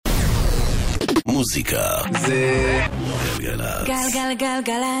מוזיקה זה גלגלצ.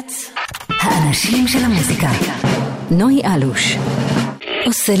 גלגלגלגלצ. האנשים של המוזיקה. נוי אלוש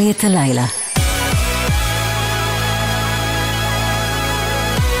עושה לי את הלילה.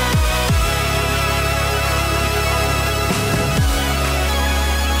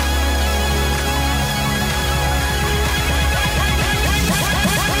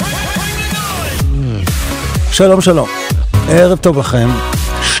 שלום שלום, ערב טוב לכם.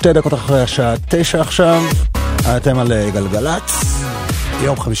 2 דקות אחרי השעה 9 עכשיו, אתם על גלגלצ,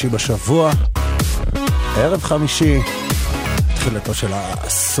 יום חמישי בשבוע, ערב חמישי, תחילתו של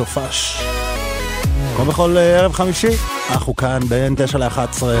הסופש. כמו בכל ערב חמישי, אנחנו כאן בין 9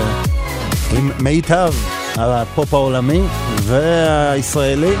 ל-11 עם מיטב הפופ העולמי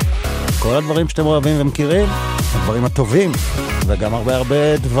והישראלי, כל הדברים שאתם אוהבים ומכירים, הדברים הטובים וגם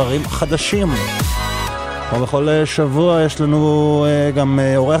הרבה דברים חדשים. כמו בכל שבוע יש לנו גם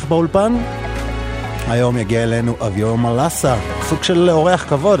אורח באולפן. היום יגיע אלינו אביאור מלסה, סוג של אורח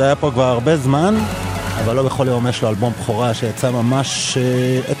כבוד, היה פה כבר הרבה זמן, אבל לא בכל יום יש לו אלבום בכורה שיצא ממש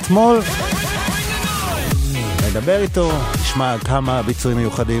אתמול. נדבר איתו, נשמע כמה ביצועים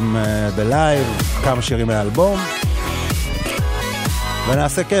מיוחדים בלייב, כמה שירים מהאלבום,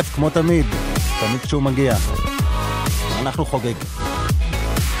 ונעשה כיף כמו תמיד כשהוא מגיע. אנחנו חוגג.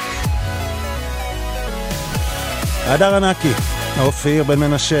 הדר ענקי, אופיר בן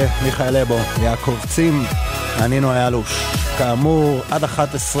מנשה, מיכאל אבו, יעקב צים, אני נוי אלוש. כאמור, עד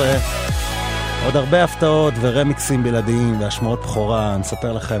 11, עוד הרבה הפתעות ורמיקסים בלעדיים והשמעות בכורה.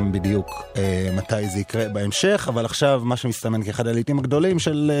 נספר לכם בדיוק מתי זה יקרה בהמשך, אבל עכשיו מה שמסתמן כאחד הלעיתים הגדולים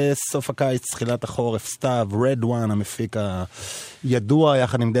של סוף הקיץ, תחילת החורף, סתיו, רד וואן, המפיק הידוע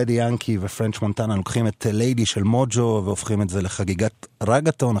יחד עם דדי ינקי ופרנץ' מונטנה, לוקחים את ליידי של מוג'ו והופכים את זה לחגיגת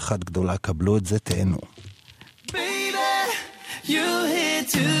רגטון אחת גדולה. קבלו את זה, תהנו. You here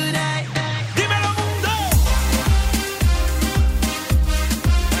tonight. Dímelo mundo.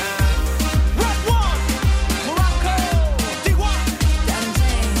 Red One, Morocco, Tijuana,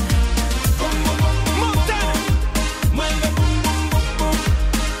 Danzig, boom boom boom boom, Montana, mueve boom boom boom boom,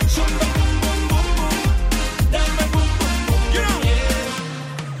 zumba boom boom boom boom, dame boom boom boom, you know.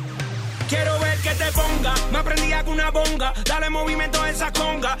 Quiero ver que te ponga, me aprendí a una bonga, dale movimiento a esa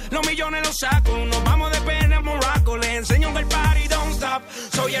conga, los millones los saco, nos vamos de pena a Morocco, les enseño que el party don't stop,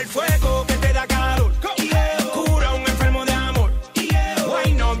 soy el fuego que te da calor, cura un enfermo de amor, why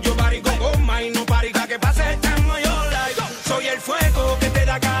not, yo party con goma y no party pa' que pase el tango yo like, soy el fuego que te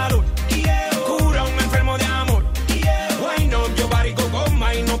da calor, cura un enfermo de amor, why not, yo party con goma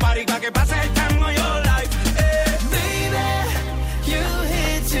y no party pa' que pase el tango yo like, baby, you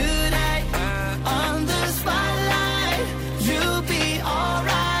here tonight, on the spotlight, you'll be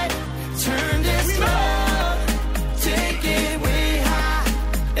alright, turn this club, take it way high,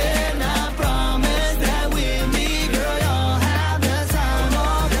 and I promise that with me, girl, you'll have the time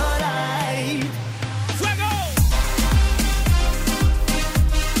of your life. Fuego!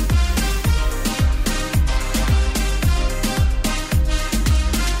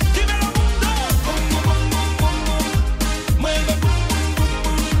 Dímelo mundo. Boom boom boom boom boom boom. Mueve boom boom boom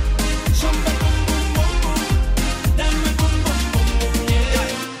boom. Zumba boom boom boom boom. Dame boom boom boom boom.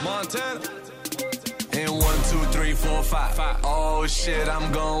 Yeah. Montana. In 1, 2, 3, 4, 5. Oh shit, I'm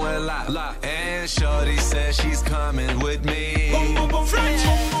going live. And shorty says she's coming with me. Boom boom boom. French.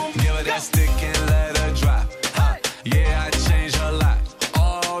 Give her that stick and let her drop. Yeah, I changed her life.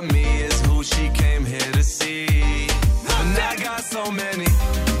 All me is who she came here to see. And I got so many.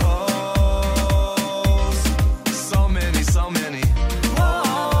 Oh, so many. Oh,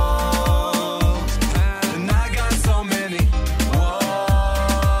 and I got so many. Whoa,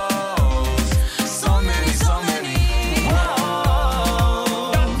 so many. Whoa,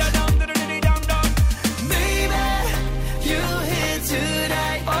 Baby, you here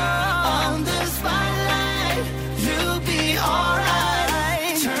tonight, on the spotlight, you'll be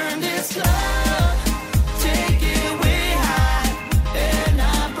alright. Turn this club, take it way high, and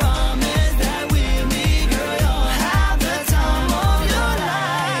I promise that with me, girl, you'll have the time of your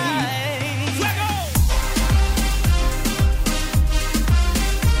life. Fuego!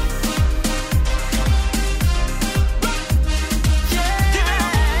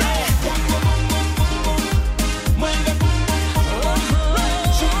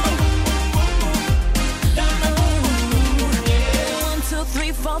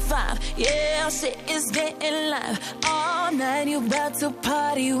 Yeah, shit is getting live. All night you about to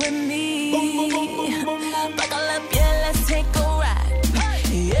party with me. Buckle up, yeah, let's take a ride.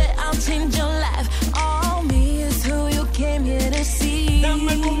 Yeah, I'll change your life. All me is who you came here to see.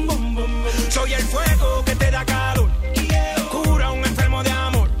 Soy el fuego que te da calor, cura un enfermo de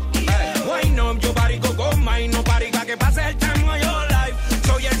amor. Why not, yo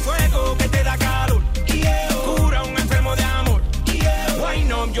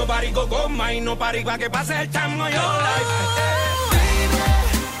hay no party pa' que pase el time of your life.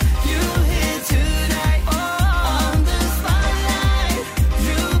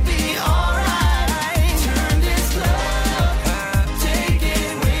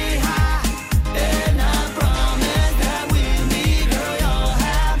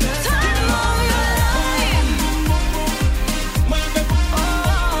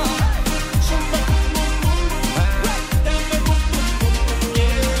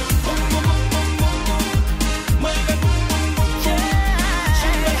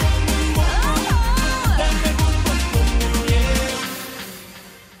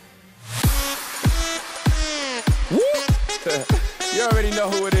 You already know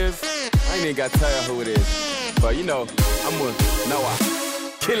who it is. I ain't even gotta tell you who it is. But you know, I'm with Noah.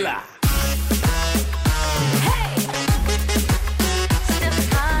 Killer.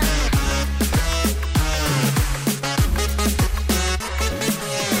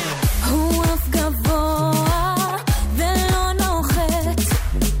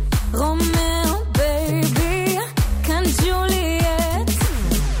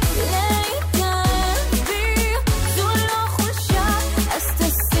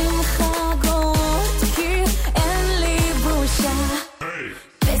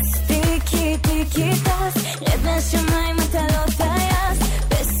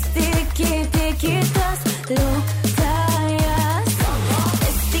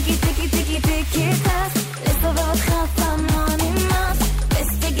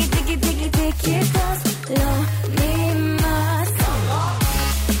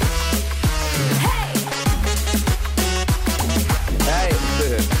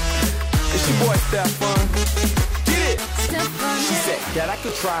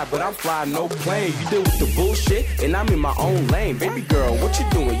 But I'm flying no plane. You deal with the bullshit, and I'm in my own lane. Baby girl, what you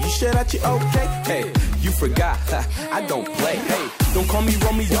doing? You sure that you okay? Hey, you forgot, I don't play. Hey, don't call me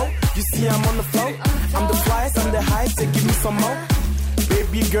Romeo. You see I'm on the floor. I'm the flyest, I'm the highest, so give me some more.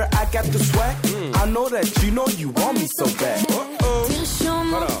 Baby girl, I got the swag. I know that you know you want me so bad.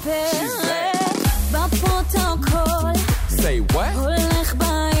 תרשום פרק בפרוטוקול. Say what? הולך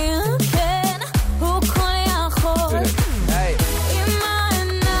בעיר, כן, הוא כל יכול. Hey.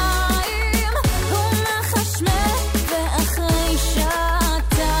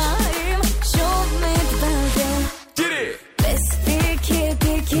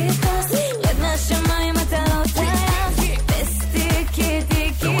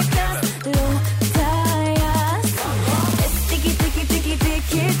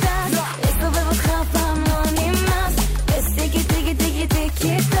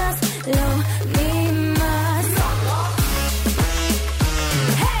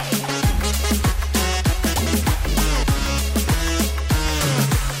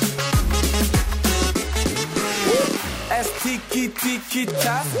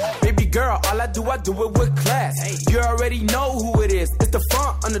 Baby girl, all I do it with class. You already know who it is. It's the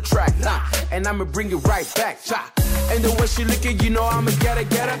front on the track, and I'ma bring it right back. And the way she looking, you know I'ma get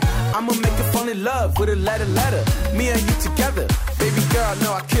her. I'ma make her fall in love with a letter. Me and you together, baby girl, no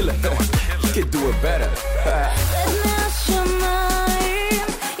I kill her. You can do it better.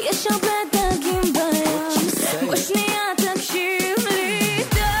 יש הרבה דגים בים, בשנייה תקשיב לי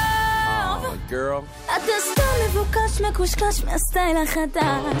טוב. Girl, אתה סתם מבוקש מקושקש מהסטייל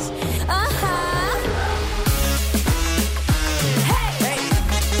החדש.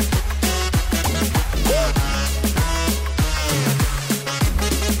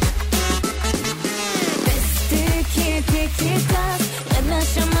 בסטיקי טיקי טס, רד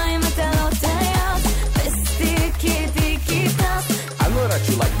לשמיים אתה לא טייס. בסטיקי טיקי טס, I know that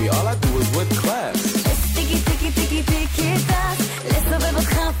you like me, all I do is with class. בסטיקי טיקי טיקי טיקי טס, לסובב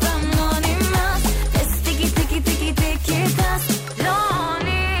אותך פעם לא נמאס. בסטיקי טיקי טיקי טיקי טס, לא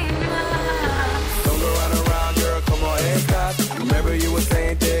נמאס. Don't go around, girl, come on, hey, stop. Remember you were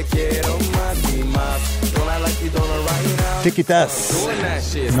saying te quiero más. Don't act like you don't know right now. טיקי טס,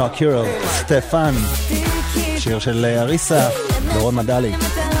 נועה קירל, סטפן, שיר של אריסה, דורון מדלי,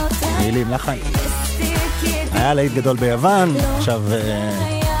 מילים לחן. היה להיט גדול ביוון, עכשיו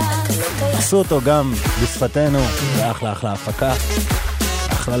עשו אותו גם בשפתנו, ואחלה הפקה,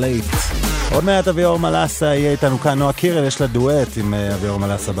 אחלה להיט. עוד מעט אביאור מלסה יהיה איתנו כאן. נועה קירל יש לה דואט עם אביאור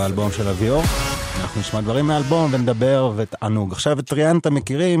מלסה באלבום של אביאור. אנחנו נשמע דברים מהאלבום ונדבר ותענוג. עכשיו את ריאנה אתם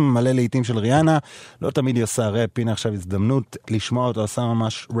מכירים, מלא לעיתים של ריאנה, לא תמיד היא עושה ראפ, הנה עכשיו הזדמנות לשמוע אותו, עושה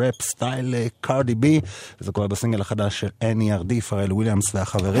ממש ראפ סטייל קארדי בי, וזה קורה בסינגל החדש של NERD, פרל וויליאמס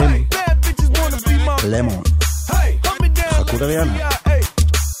והחברים, למון. חכו לריאנה.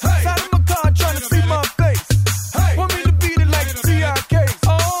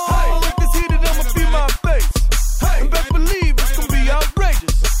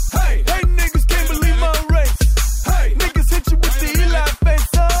 Hey, nigga.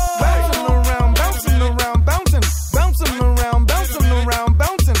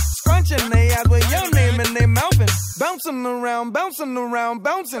 bouncing around,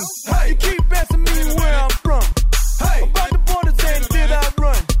 bouncing. Hey, you keep asking me where I'm from. Hey, about the borders and did I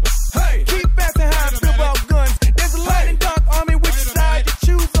run? Hey, keep asking how I feel about guns. There's a light and dark army, which side you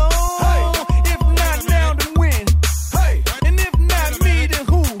choose on? Hey, if not now, then when? Hey, and if not me, then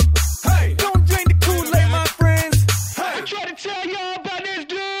who? Hey, don't drink the Kool-Aid, my friends. Hey, I try to tell y'all about this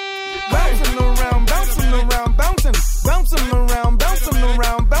dude. Bouncing around, bouncing around, bouncing, bouncing around, bouncing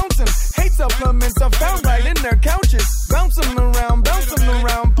around, bouncing. Hate supplements are found right in their couches. Bouncing around, bouncing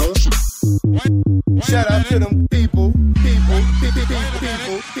around, bouncing. Shout out to them people.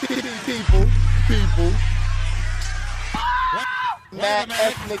 Mad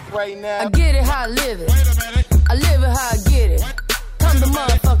ethnic right now. I get it how I live it. I live it how I get it. Come the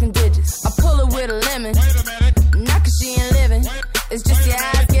motherfucking digits. I pull it with a lemon. Not cause she ain't living. It's just your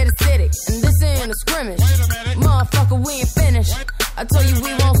eyes get acidic. And this ain't a scrimmage. Motherfucker, we ain't finished. I told you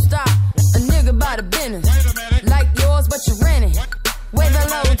we won't stop. A nigga by the business. Like yours, but you renting. Wave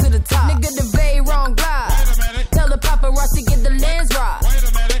hello to the top. Nigga, the very wrong glide. Tell the paparazzi get the lens right.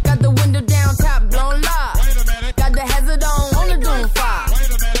 Got the window down, top blown live. Got the hazard on the doom fire.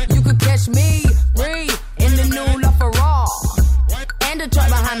 You could catch me, read in the new La Ferrari. And the truck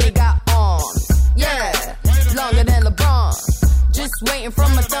behind me got arms. Yeah, longer than LeBron. Just waiting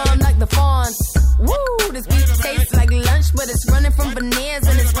from my thumb like the fawns. Woo, this beat tastes like lunch, but it's running from veneers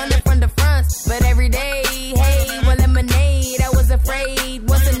and it's running from the fronts. But every day, hey, well, lemonade. I was afraid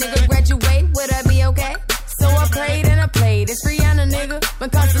once a nigga graduate, would I be okay? So I prayed and I played. It's Rihanna, nigga. My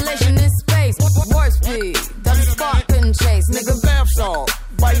constellation is space. Warp speed, double spark couldn't chase, nigga. Bath salt,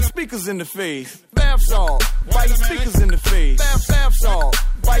 why you speakers in the face? Bath salt, why you speakers in the face? Bath salt,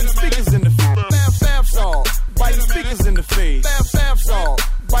 why you speakers in the face? Bath salt, why you speakers in the face? Bath salt,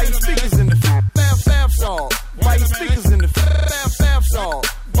 why you speakers in the face? Bath salt, why you speakers in the face? Bath salt,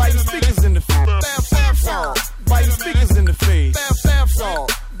 why you speakers in the face? Bath salt, why you speakers in the face? Bath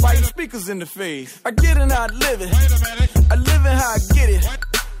salt, why you speakers in the face? I get it how I live it. I live it how I get it.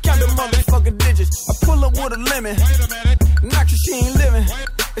 Count the motherfucking digits. I pull up with a lemon. Knock your she ain't living.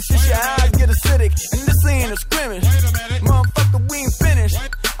 It's just your eyes get acidic. And this ain't a scrimmage. Motherfucker, we ain't finished.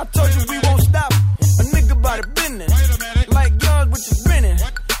 I told you we won't stop. A nigga by the business. Like yours, which is grinning.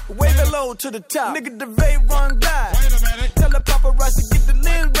 Wave hello to the top. Nigga, the vape run die. Tell the paparazzi get the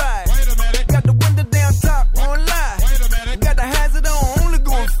lens right. Got the window down top, on lie. Got the hazard on, only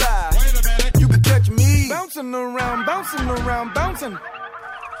going 5. You can catch me bouncing around, bouncing around, bouncing.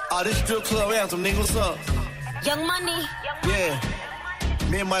 Oh, this strip club anthem, nigga, what's up? Young Money. Yeah.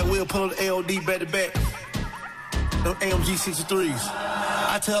 Me and Mike Will pull up the AOD back to back. Them AMG 63s.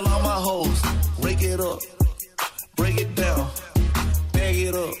 I tell all my hoes, rake it up, break it down, bag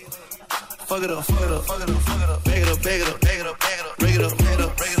it up, fuck it up, fuck it up, fuck it up, fuck it up, bag it up, bag it up, bag it up, bag it up, break it up, bag it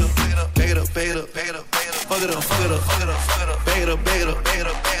up, break it up, bag it up, bag it up, bag it up, bag it up, bag it up, fuck it up, fuck it up, fuck it up, fuck it up, bag it up, bag it up, bag it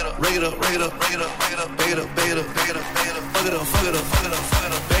up, bag it up, break it up, break it up, break it up, bag it up, bag it up, bag it up, bag it up, bag it up, fuck it up, fuck it up, fuck it up, fuck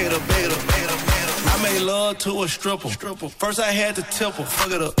it up, bag it up, bag it up, bag it up, bag it up. I made love to a stripper. First I had to tip her,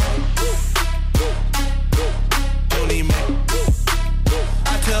 fuck it up. Don't need me.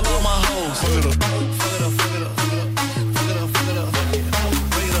 I tell all my hoes, fuck it up, fuck it up, fuck it up, fuck it up, fuck it up, fuck it up, fuck it up,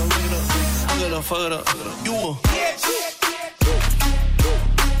 break it up, break it up, fuck it up, fuck it up, fuck it up. You a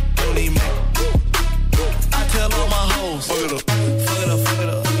don't need me. I tell all my hoes, fuck it up, fuck it up, fuck it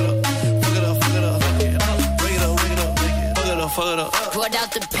up, fuck it up, fuck it up, fuck it up, break it up, break it up, fuck it up, fuck it up. Brought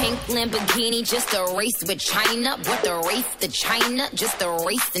out the pink Lamborghini just to race with China. Brought the race to China just to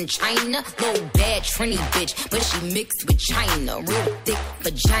race in China. Little bad Trini bitch, but she mixed with China. Real thick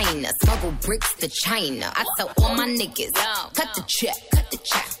vagina, smuggle bricks to China. I tell all my niggas, cut the check,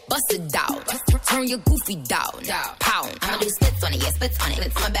 bust it down, turn your goofy down, pound. I'ma do splits on it, yeah, splits on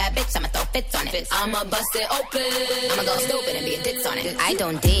it. I'm a bad bitch, I'ma throw fits on it. I'ma bust it open, I'ma go stupid and be a ditz on it. I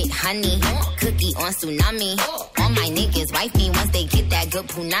don't date honey, cookie on tsunami. All my niggas wife me once they get that good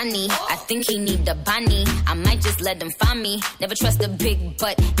punani. I think he need the bunny, I might just let them find me. Never trust a big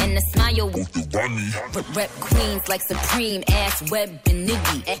butt and a smile with the bunny. Rep queens like Supreme, ass Web and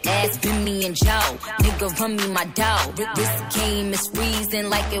Niggy, ass Bimmy and Joe. Nigga run me my dough. This game is freezing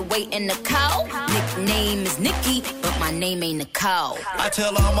like it waiting to cow. Nickname is Nikki, but my name ain't Nicole. I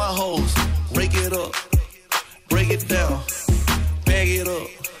tell all my hoes, break it up, break it down, bag it up,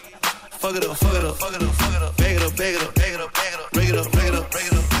 fuck it up, fuck it up, fuck it up, fuck it up, bag it up, bag it up, bag it up, bag it up, break it up, break it up, break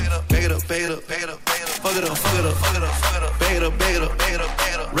it up, bag it up, bag it up, bag it up, bag it up, bag it up, fuck it up, fuck it up, fuck it up, fuck it up, bag it up, bag it up, bag it up,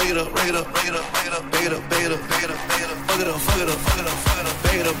 bag it up, break it up, break it up, break it up, bag it up, bag it up, bag it up, bag it up, bag it up, fuck it up, fuck it up, fuck it up, fuck it up,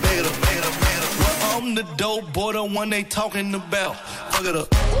 bag it up, bag it up, bag it up, bag it up. Well, I'm the dope boy, the one they talking about. Fuck it up.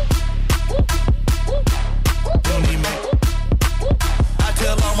 Don't need me. I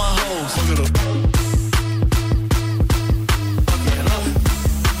tell all my hoes, fuck it up. Fuck it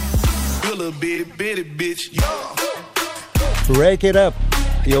little bitty bitch. Yeah. Break it up,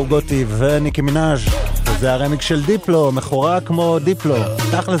 יו גוטי וניקי מינאז'. זה הרמיק של דיפלו, מכורה כמו דיפלו.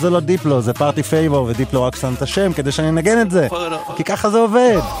 תכל'ס זה לא דיפלו, זה פארטי פייבור, ודיפלו רק שם את השם כדי שאני נגן את זה, כי ככה זה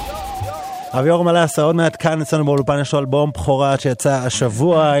עובד. אביאור מלסה עוד מעט כאן אצלנו באולפן, יש לו אלבום בכורה שיצא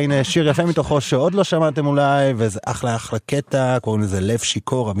השבוע. הנה שיר יפה מתוכו שעוד לא שמעתם אולי, וזה אחלה קטע, קוראים לזה לב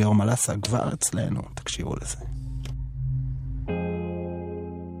שיקור. אביאור מלסה כבר אצלנו, תקשיבו לזה.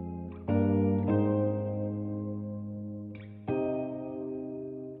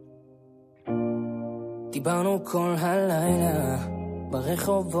 דיברנו כל הלילה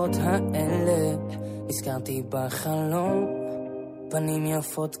ברחובות האלה, נזכרתי בחלום, פנים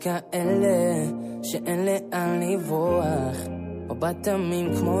יפות כאלה שאין לאן לברוח, מבט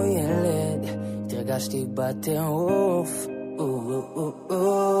תמים כמו ילד, התרגשתי בטירוף.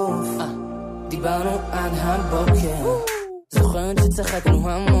 דיברנו עד הבוקר, זוכרת שצחקנו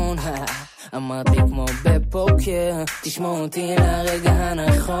המון, אמרתי כמו בפוקר, תשמעו אותי לרגע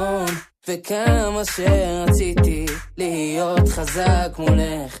הנכון, וכמה שרציתי להיות חזק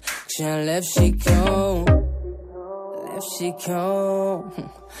מולך, כשהלב שיקור, לב שיקור,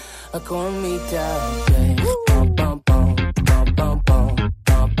 הכל מתהפך, פם פם פם פם פם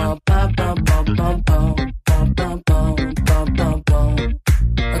פם פם פם פם פם פם פם פם פם פם,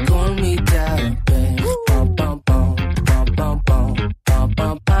 הכל מתהפך, פם פם פם פם פם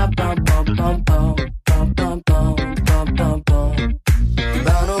פם פם פם פם פם פם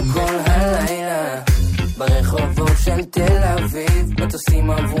דיברנו כל הלילה ברחובות של תל אביב,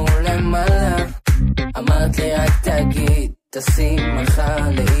 מטוסים עברו למעלה, אמרת לי רק תגיד, תשים מחר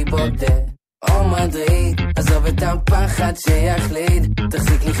להיבודד או מדריד, עזוב את הפחד שיחליד,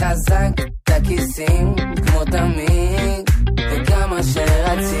 תחזיק לי חזק את הכיסים כמו תמיד, וכמה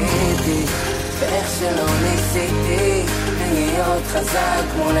שרציתי ואיך שלא ניסיתי להיות חזק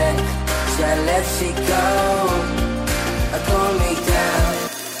מולך, שהלב שיקור, הכל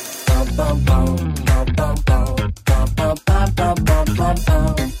מתהפך, פם פם פם פם פם פם פם פם פם פם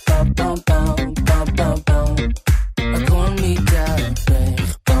פם פם פם פם פם, הכל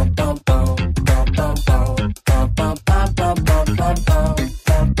מתהפך, פם פם פם פם פם פם פם פם פם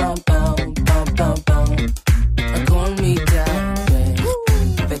פם פם פם פם פם, הכל מתהפך,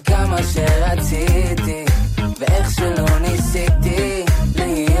 וכמה שרציתי ואיך שלא ניסיתי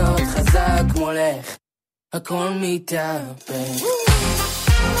להיות חזק מולך, הכל מתהפך.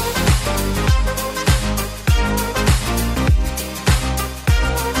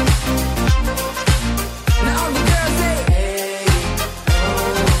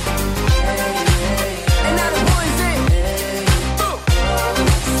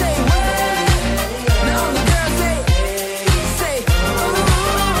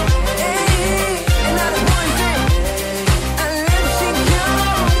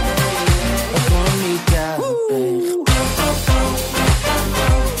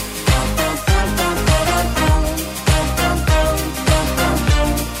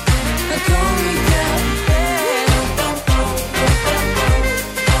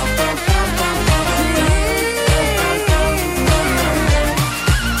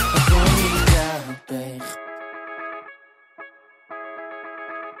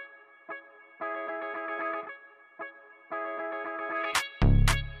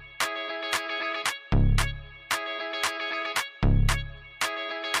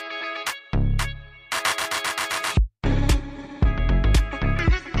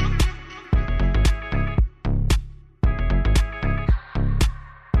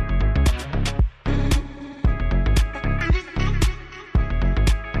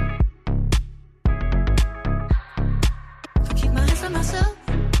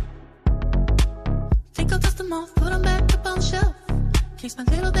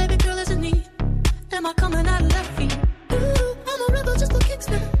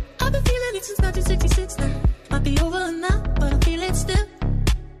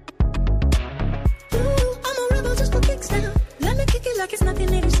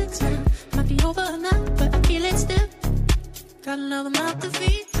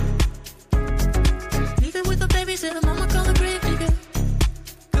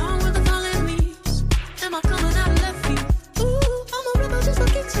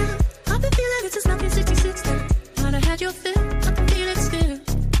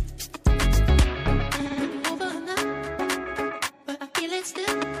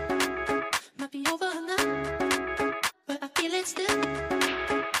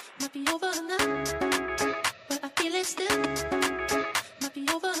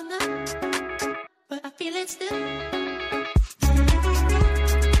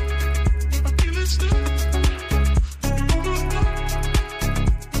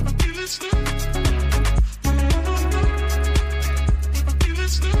 Still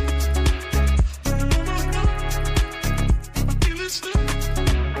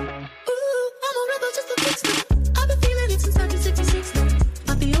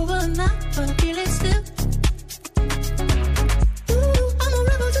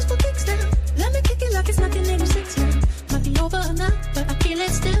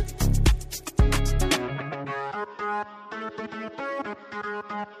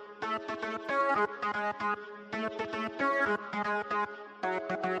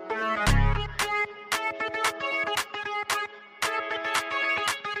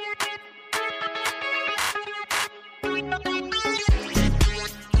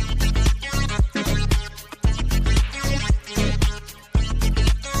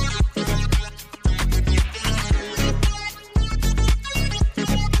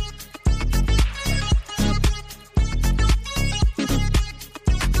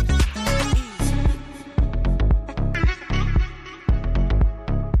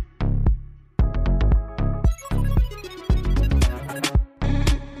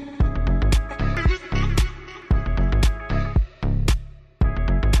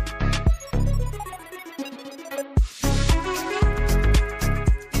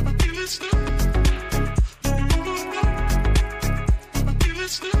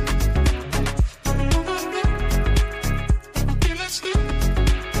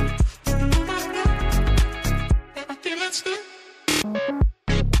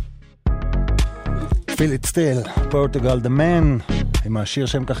Feel It Still, Portugal the Man, עם השיר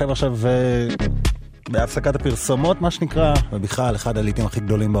שמככב עכשיו בהפסקת הפרסומות, מה שנקרא, ובכלל אחד הליטים הכי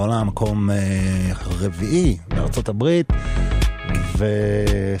גדולים בעולם, מקום רביעי בארצות הברית,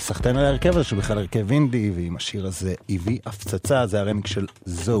 וסחטן על ההרכב הזה, שבכלל הרכב אינדי, ועם השיר הזה הביא הפצצה, זה הרמיק של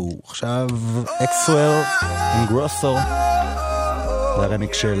זו. עכשיו אקסוול עם גרוסו, זה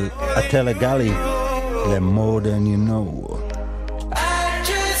הרמיק של אטלה גלי, ל-More Than You Know.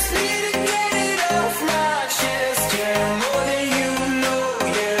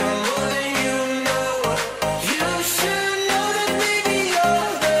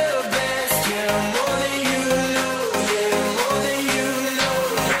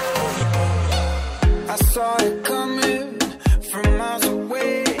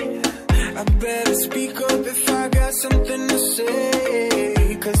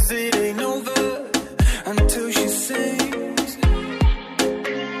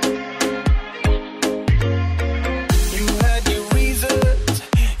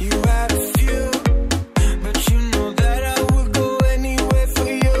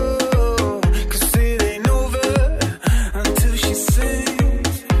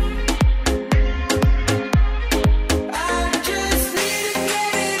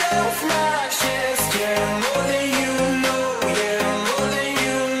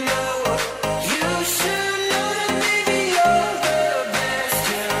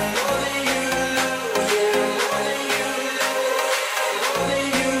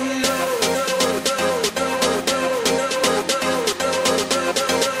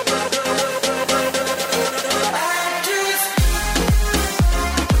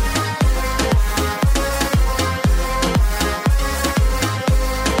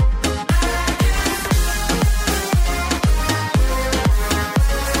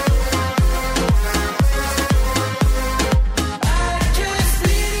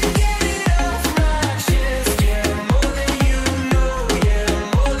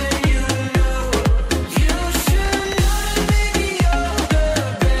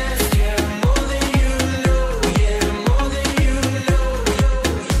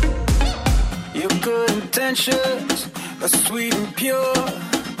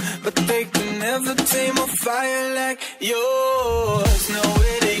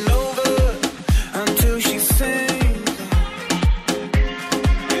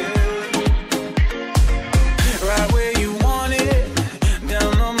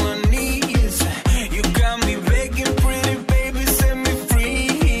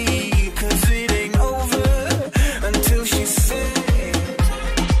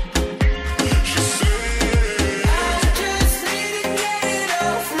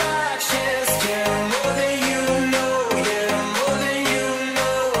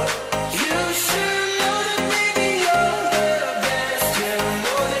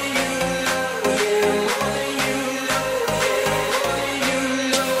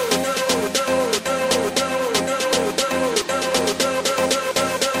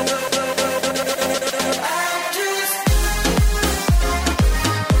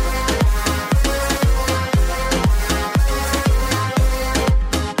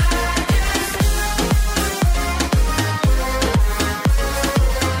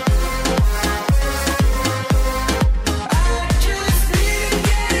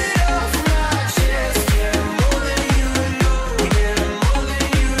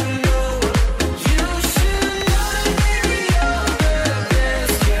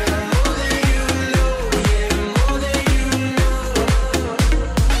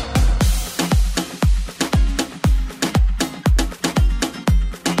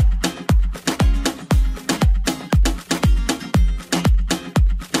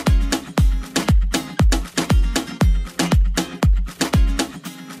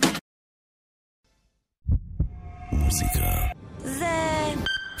 המוזיקה. זה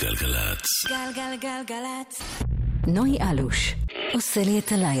גלגלצ. גלגלגלגלצ. נוי אלוש עושה לי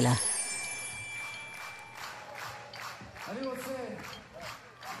את הלילה. אני רוצה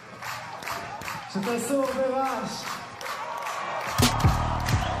שתעשו הרבה רעש.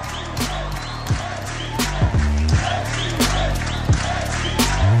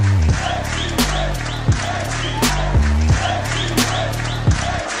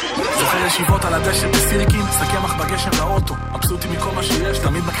 זוכר ישיבות על הדשא בסירקין, סכמח בגשם לאוטו, מבסוטים מכל מה שיש,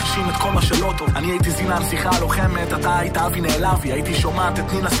 תמיד מכחישים את כל מה שלא טוב. אני הייתי זינה הנסיכה הלוחמת, אתה היית אבי נעלבי, הייתי שומעת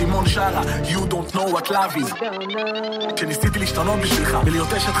את נינה סימון שרה You don't know what love is. כשניסיתי להשתנות בשבילך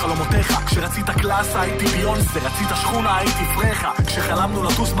ולהיות אשת חלומותיך, כשרצית קלאסה הייתי ביונסה, רצית שכונה הייתי פרחה, כשחלמנו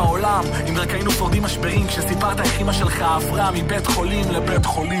לטוס מהעולם אם רק היינו שורדים משברים, כשסיפרת איך אמא שלך עברה מבית חולים לבית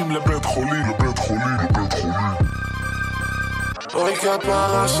חולים לבית חולים לבית חולים לבית חולים. אוי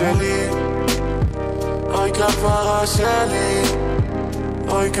כפרה שלי, אוי כפרה שלי,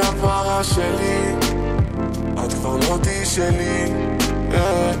 אוי כפרה שלי, את כבר לא די שלי.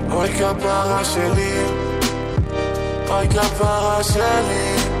 אוי כפרה שלי, אוי כפרה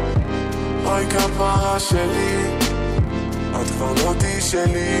שלי, אוי כפרה שלי, את כבר לא די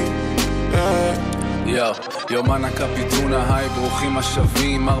שלי. יומן הקפיטונה, היי ברוכים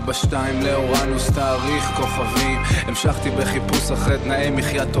השבים 42 לאורנוס, תאריך כוכבים. המשכתי בחיפוש אחרי תנאי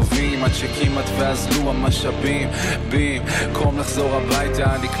מחיה טובים עד שכמעט ואזלו המשאבים. במקום לחזור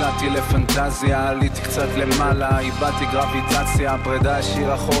הביתה נקלעתי לפנטזיה, עליתי קצת למעלה, איבדתי גרביטציה, פרידה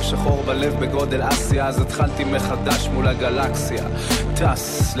השאירה חור שחור בלב בגודל אסיה, אז התחלתי מחדש מול הגלקסיה,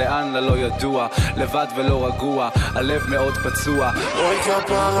 טס לאן ללא ידוע, לבד ולא רגוע, הלב מאוד פצוע. אוי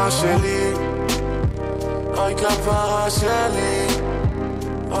כפרה שלי, אוי כפרה שלי,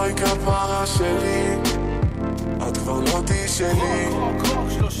 אוי כפרה שלי, את כבר לא די שלי.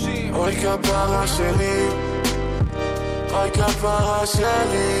 אוי כפרה שלי, אוי כפרה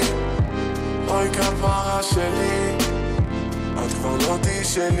שלי, אוי כפרה שלי, את כבר לא די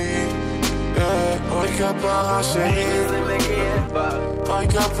שלי. אוי כפרה שלי, אוי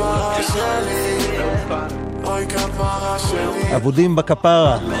כפרה שלי, אוי כפרה שלי. עבודים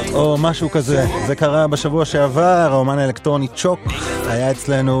בכפרה או משהו כזה, זה קרה בשבוע שעבר. האומן האלקטרוני צ'וק היה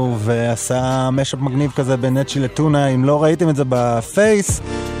אצלנו ועשה משאפ מגניב כזה בין נצ'י לטונה. אם לא ראיתם את זה בפייס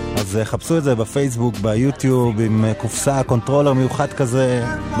אז חפשו את זה בפייסבוק, ביוטיוב, עם קופסה, קונטרולר מיוחד כזה,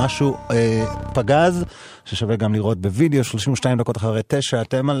 משהו פגז ששווה גם לראות בווידאו. 32 דקות אחרי 9,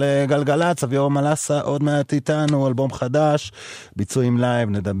 אתם על גלגלצ. אביאור מלסה עוד מעט איתנו, אלבום חדש, ביצועים לייב,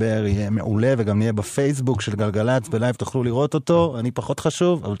 נדבר, יהיה מעולה, וגם נהיה בפייסבוק של גלגלצ בלייב, תוכלו לראות אותו. אני פחות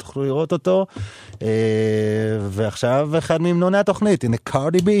חשוב, אבל תוכלו לראות אותו. ועכשיו אחד ממנוני התוכנית, הנה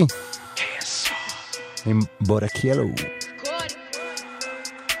קארדי בי עם בורקיאלו.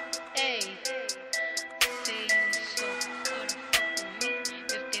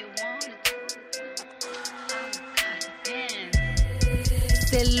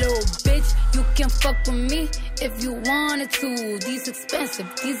 That little bitch, you can fuck with me if you wanted to. These expensive,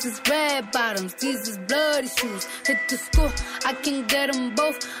 these is red bottoms, these is bloody shoes. Hit the store, I can get them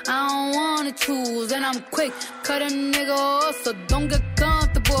both, I don't wanna choose. And I'm quick, cut a nigga off, so don't get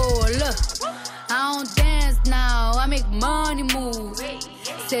comfortable. Look, I don't dance now, I make money move.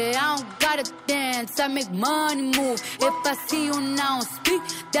 Say I don't gotta dance, I make money move. If I see you now speak,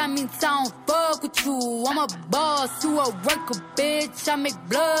 that means I don't fuck with you. I'm a boss, you a worker, bitch, I make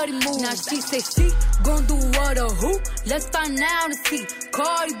bloody moves. Now she say she gon' do what or who? Let's find out and see.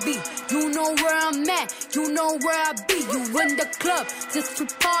 Cardi B, you know where I'm at, you know where I be. You in the club just to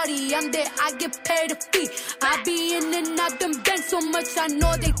party, I'm there, I get paid a fee. I be in and out them banks so much, I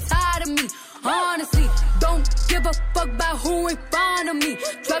know they tired of me. Honestly, don't give a fuck about who in front of me.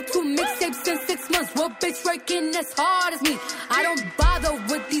 Dropped 2 mixtapes in 6 months. What bitch working as hard as me? I don't bother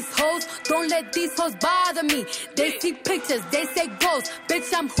with these hoes. Don't let these hoes bother me. They see pictures, they say ghosts. Bitch,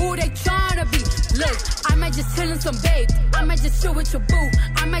 I'm who they tryna be. Look, I might just chill in some babe. I might just chill with your boo.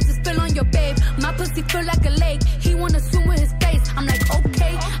 I might just spill on your babe. My pussy feel like a lake. He wanna swim with his face. I'm like,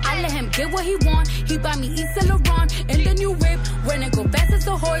 okay. I let him get what he want. He buy me East Saint Laurent and the new whip. When it go fast as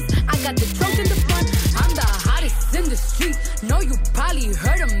a horse, I got the trunk in the front. I'm the hottest in the street. Know you probably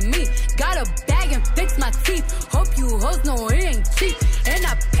heard of me. Got a bag and fix my teeth. Hope you hoes know it ain't cheap. And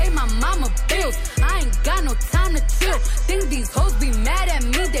I pay my mama bills. I ain't got no time to chill. Think these hoes be mad at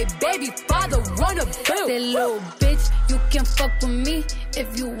me. They baby father run a bill. Say little bitch, you can fuck with me if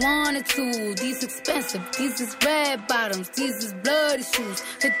you wanted to. These expensive, these is red bottoms, these is bloody shoes.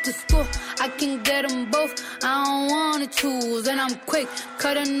 Hit the store, I can get them both, I don't wanna choose. And I'm quick,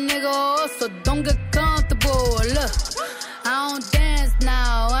 cut a nigga off, so don't get comfortable. Look, I don't dance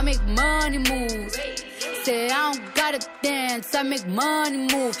now, I make money moves. Say I don't gotta dance, I make money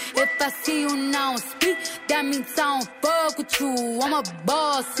move. If I see you now speak, that means I don't fuck with you. I'm a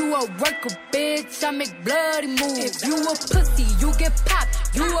boss, you a worker, bitch, I make bloody moves. If you a pussy, you get popped.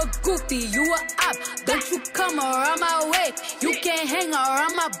 You a goofy, you a op. Don't you come around my way, you can't hang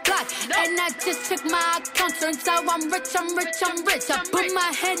around my block. And I just check my account, turns out I'm rich, I'm rich, I'm rich. I put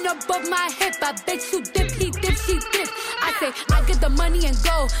my hand above my hip, I bet you dip, he dip, she dip. I say, I get the money and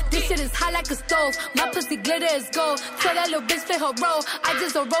go. This shit is hot like a stove. My pussy glitter is gold. Tell that little bitch play her role. I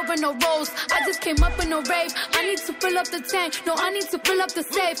just a rover, no rolls. I just came up in a rave. I need to fill up the tank. No, I need to fill up the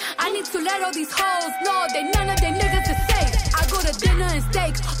safe. I need to let all these hoes know they none of they niggas is safe. I go to dinner and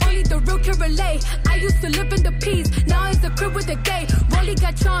steak. Only the real can relate. I used to live in the peace. Now it's the crib with the gay. Rolly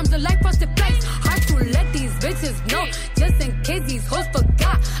got charms, the life frosted place. Hard to let these bitches know. Just in case these hoes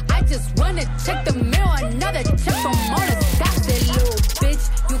forgot. I just wanna check the mail. Another check from all the dots. That little bitch,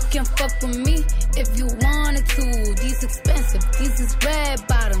 you can fuck with me if you wanted to. These expensive, these is red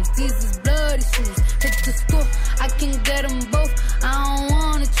bottoms, these is bloody shoes. Hit the store, I can get them both. I don't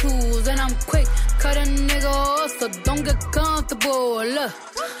wanna choose, and I'm quick, cut a nigga off, so don't get comfortable. Look,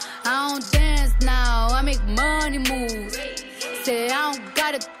 I don't dance now, I make money moves. Say I don't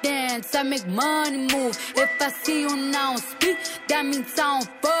gotta dance, I make money move. If I see you now speak, that means I don't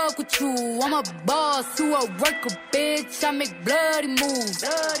fuck with you. I'm a boss, you a worker, bitch. I make bloody moves.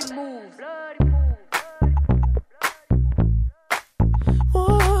 Bloody moves, bloody moves.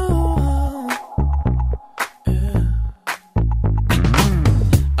 Whoa, yeah.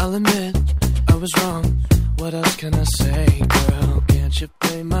 I'll admit I was wrong. What else can I say, girl? Can't you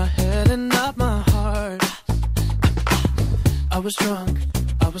play my head and not my heart? I was drunk,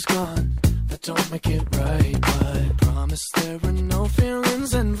 I was gone. That don't make it right, but promise there were no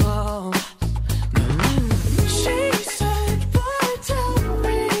feelings involved. No. She said, boy, tell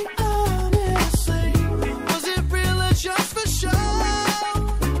me honestly, was it real or just for show?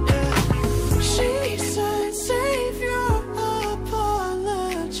 Yeah. She said, save your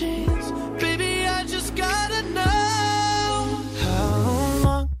apologies. Baby, I just gotta know. How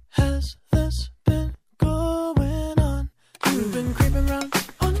long has this been going on? You've been creeping around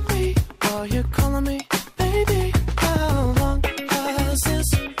on me while you're calling me baby. How long has this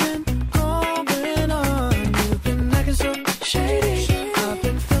been going on? You've been acting so shady. I've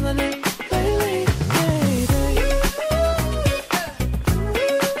been feeling it lately, baby.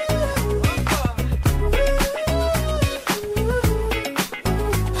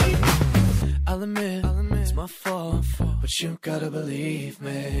 I'll admit it's my fault, but you gotta believe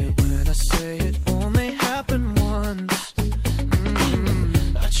me when I say it only happened once.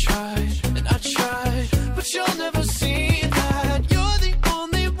 I tried, but you'll never see that. You're the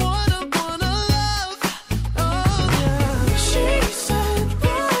only one I wanna love. Oh yeah. She said,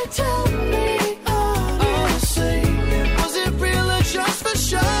 boy, tell me honestly, was it real or just for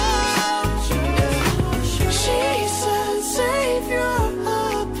show? She said, save your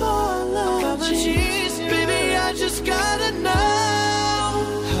apologies. Baby, I just gotta know.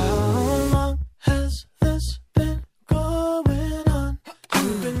 How long has this been going on?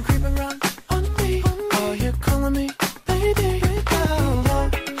 You've been creeping around on me while you're calling me baby. How long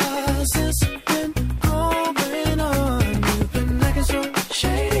has this been going on? You've been acting so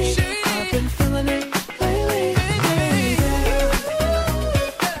shady. I've been feeling it lately, baby.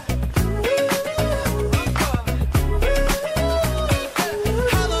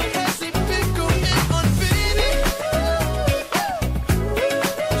 How long has it been going on, baby?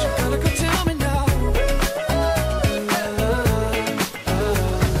 You gotta go tell me now.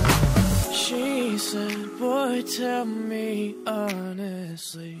 She said, boy, tell me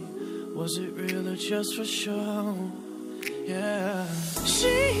honestly, was it real or just for show? Yeah.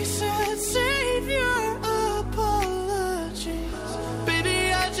 She said, save your apologies. Baby,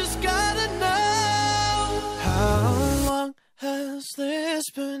 I just gotta know. How long has this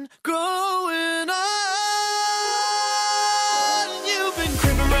been going on? You've been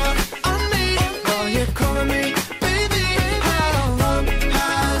creeping around on me while you're calling me baby. How long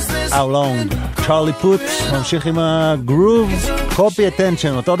has this How long? צ'רלי פוט ממשיך עם הגרוב, קופי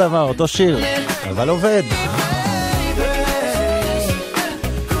אטנשן, אותו דבר, אותו שיר, אבל עובד.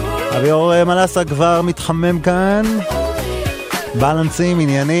 אביאור מלסה כבר מתחמם כאן, בלנסים,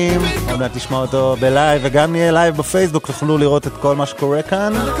 עניינים, עוד מעט תשמע אותו בלייב, וגם נהיה לייב בפייסבוק, תוכלו לראות את כל מה שקורה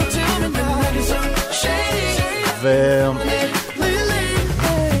כאן.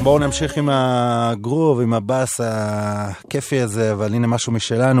 בואו נמשיך עם הגרוב, עם הבאס הכיפי הזה, אבל הנה משהו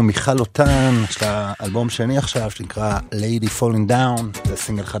משלנו, מיכל אותן, יש לה אלבום שני עכשיו, שנקרא Lady Falling Down, זה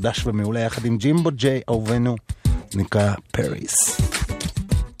סינגל חדש ומעולה, יחד עם ג'ימבו ג'יי אהובנו, נקרא פריס.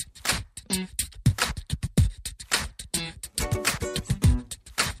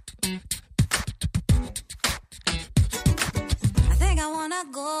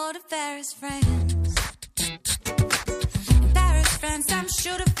 I'm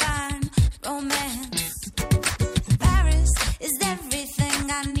sure to find romance. Paris is everything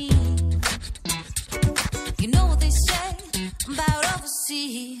I need. You know what they say about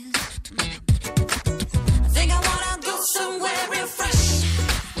overseas. I think I wanna go somewhere real fresh,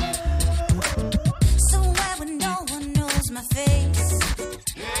 somewhere where no one knows my face.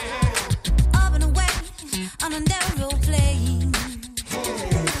 Up and away on a narrow plane,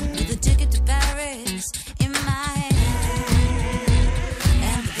 with a ticket to Paris in my hand.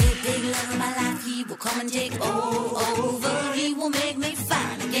 And the big love of my life, he will come and take over. He will make me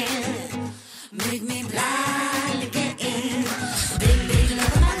fine again, make me blind again. Big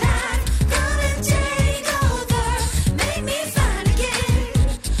love of my life, come and take over. Make me fine again,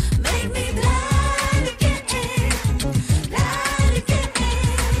 make me blind again, blind again.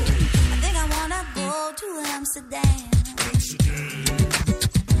 I think I wanna go to Amsterdam.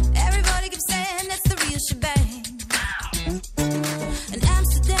 Everybody keeps saying it's the real shebang. In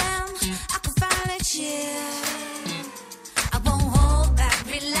Amsterdam, I can finally chill. I won't hold back,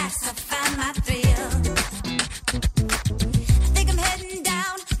 relax, I find my thrill. I think I'm heading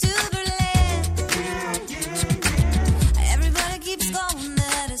down to Berlin. Everybody keeps going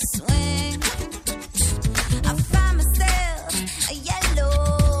there to swing. I find myself a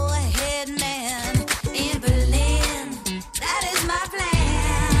yellow-haired man in Berlin. That is my plan.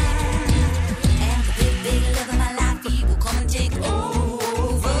 And the big love of my life, he will come and take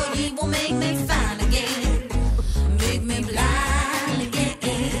over. He will make me fine again, make me blind again.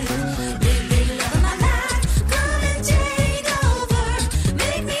 Big love of my life, come and take over.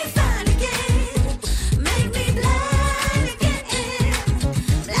 Make me fine again, make me blind again,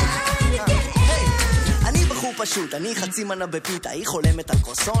 blind again. אני בחור פשוט, אני חצי מנה בפיתה. היא חולמת על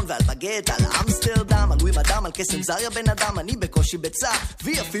קרוסון ועל בגט, על אמסטרדם, על לואי מדם, על קסם זריה בן אדם. אני בקושי ביצה,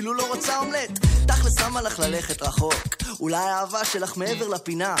 והיא אפילו לא רוצה אומלט. תכלס למה לך ללכת רחוק? אולי האהבה שלך מעבר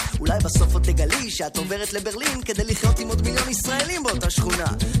לפינה. אולי בסוף עוד תגלי שאת עוברת לברלין כדי לחיות עם עוד מיליון ישראלים באותה שכונה.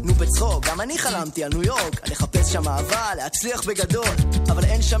 נו בצחוק, גם אני חלמתי על ניו יורק, על לחפש שם אהבה, להצליח בגדול. אבל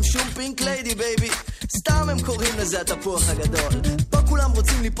אין שם שום פינק ליידי בייבי, סתם הם קוראים לזה התפוח הגדול. פה כולם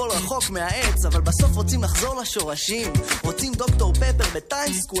רוצים ליפול רחוק מהעץ, אבל בסוף רוצים לחזור לשורשים. רוצים דוקטור פפר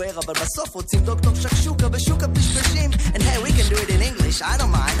בטיים סקוואר, אבל בסוף רוצים דוקטור שקשוקה בשוק הפשפשים. And hey, we can do it in English, I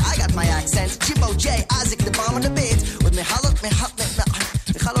don't mind, I got my accent. Chipo J, Isaac, the bomb on the beat. with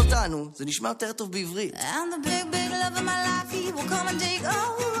מיכל אותנו, זה נשמע יותר טוב בעברית. And the big love of my life, he will come and take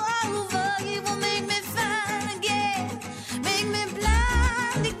over. He will make me fine again, make me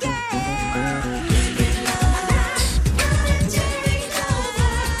blind again. Big love of my life, come and take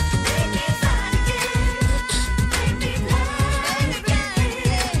over. Make me fine again, make me blind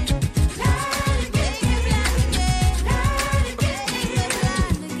again, blind again, blind again,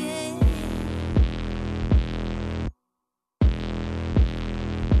 blind again.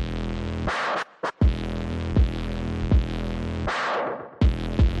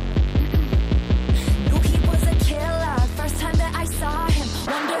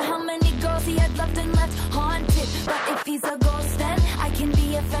 He's a ghost, then I can be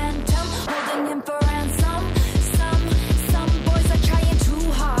a phantom, holding him for ransom. Some boys are trying too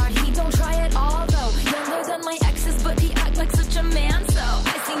hard. He don't try at all though. Younger than my exes, but he act like such a man. So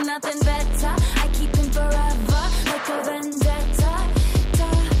I see nothing better. I keep him forever, like a vendetta.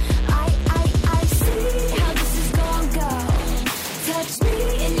 I see how this is gonna go. Touch me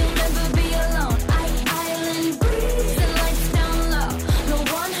and you'll never be alone. Island breeze and lights down low. No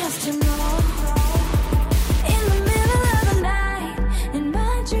one has to know.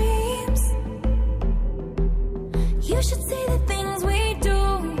 You should see the things we do,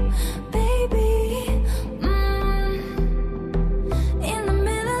 baby. In the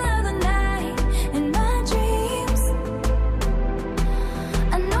middle of the night, in my dreams.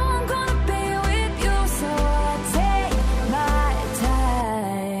 I know I'm gonna be with you, so I take my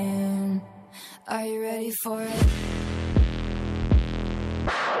time. Are you ready for it?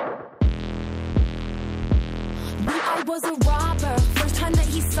 I was a robber, first time that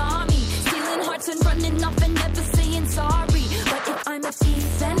he saw me, stealing hearts and running off and never saying sorry.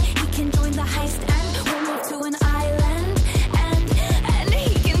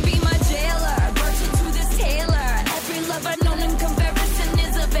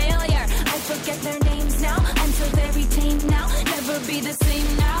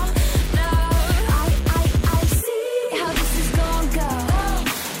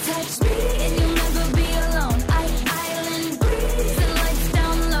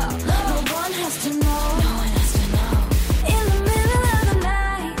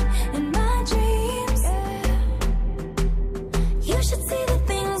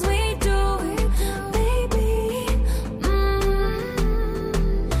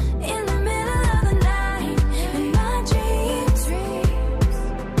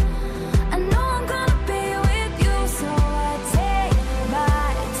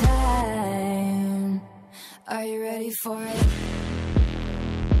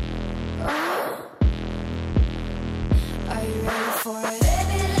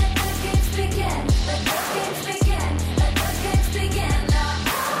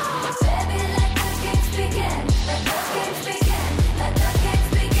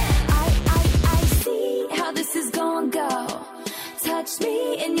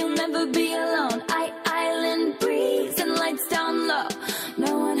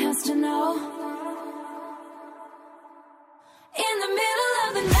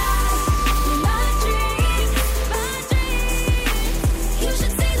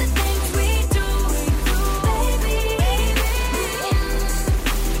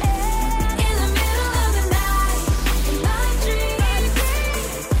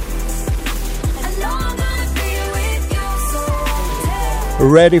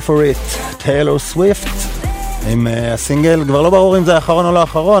 Ready for it, טיילור סוויפט, עם הסינגל, כבר לא ברור אם זה האחרון או לא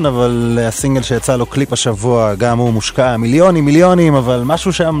האחרון, אבל הסינגל שיצא לו קליפ השבוע, גם הוא מושקע מיליונים, אבל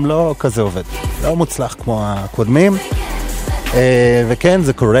משהו שם לא כזה עובד, לא מוצלח כמו הקודמים. וכן,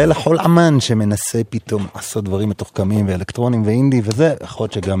 זה קורה לכל אמן שמנסה פתאום לעשות דברים מתוחכמים ואלקטרונים ואינדי וזה, יכול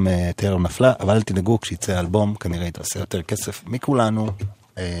להיות שגם טיילור נפלה, אבל אל תדאגו, כשיצא אלבום כנראה יתעשה יותר כסף מכולנו.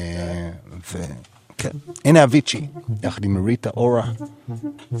 וכן, הנה אביצ'י יחד עם ריטה אורה,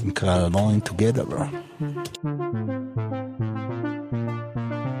 זה נקרא Alone Together.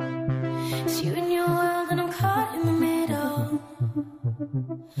 It's you in your world and I'm caught in the middle.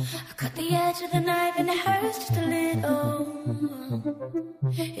 I cut the edge of the knife and it hurts just a little.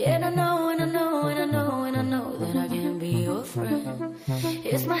 Yeah, and I know, and I know, and I know, and I know that I can't be your friend.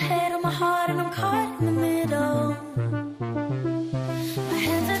 It's my head on my heart and I'm caught in the middle. My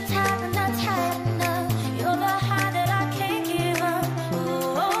hands are tied and not tight enough. You're the heart that I can't give up.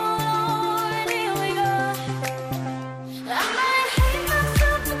 Oh, Lord, here we go. I might hate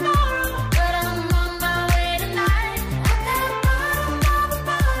myself tomorrow, but I'm on my way tonight. At that bottom of the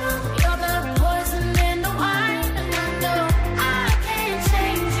bottle, you're the poison in the wine. And I know I can't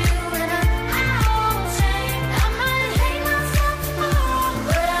change you, and I won't change. I might hate myself tomorrow,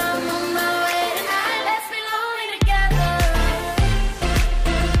 but I'm on my way tonight. Let's be lonely together.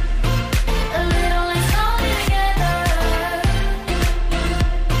 A little less lonely together.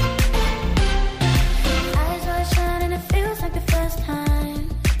 Eyes wide shut and it feels like the first time.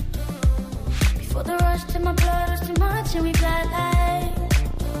 Before the rush to my blood was too much and we glide like.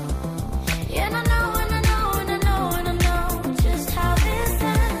 Yeah, and I know, and I know, and I know, and I know just how this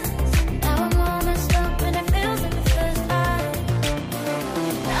ends. Now I'm all messed up and it feels like the first time.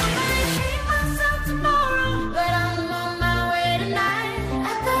 I might hate myself tomorrow, but I'm on my way tonight.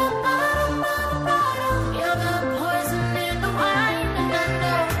 At the bottom of the bottle, you're the poison in the wine. And I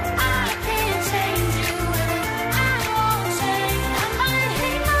know I can't change you, and I won't change. I might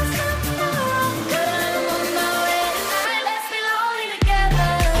hate myself tomorrow, but I'm on my way tonight. Let's be lonely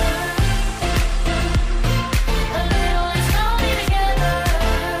together. A little less lonely together.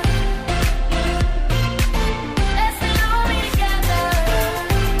 Let's be lonely together.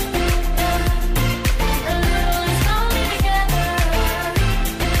 A little less lonely together.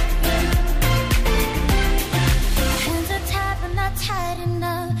 Hands are tied but not tight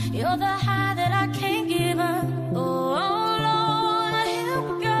enough. You're the high that I can't give up. Oh Lord, here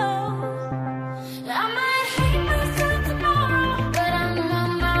we go. I might hate myself tomorrow, but I'm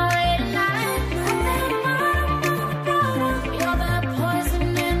on my way tonight. You're the poison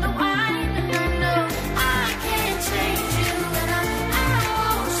in the wine, and I know I can't change you, and I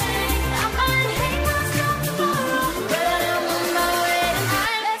won't change. I might hate myself tomorrow, but I'm on my way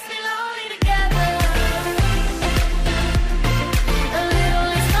tonight. Let's be lonely together. A little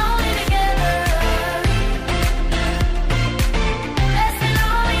less lonely together. Let's be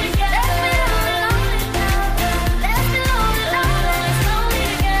lonely together. Let's be lonely, lonely, less lonely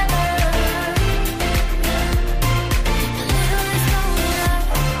together. A little less lonely love.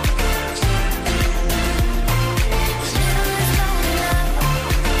 A little less lonely love. A little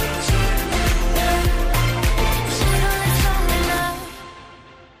less lonely love.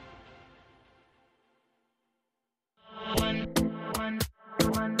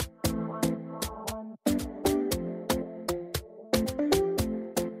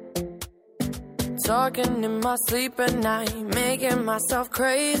 Talking in my sleep at night, making myself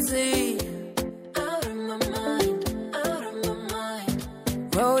crazy. Out of my mind, out of my mind.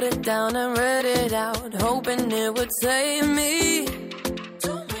 Wrote it down and read it out, hoping it would save me.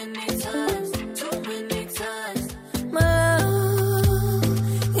 Too many times, too many times. My love,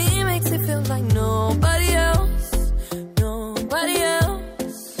 he makes it feel like nobody else, nobody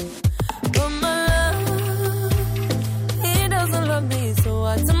else. But my love, he doesn't love me, so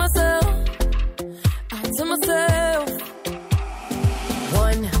I tell myself,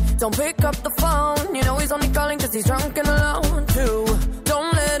 one, don't pick up the phone. You know he's only calling cause he's drunk and alone. Two,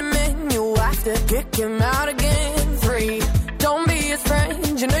 don't let him in. You have to kick him out again. Three, don't be his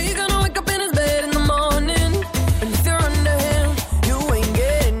friend. You know you're gonna wake up in his bed in the morning. And if you're under him, you ain't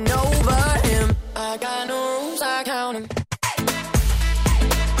getting over him. I got no rules, I count him.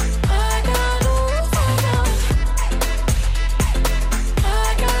 I got no rules, I count him. I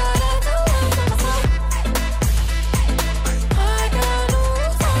gotta do it for myself. I got no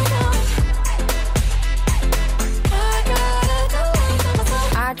rules, I count him. I gotta do it for myself.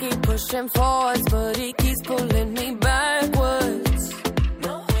 I keep pushing forwards, but he keeps pulling me backwards.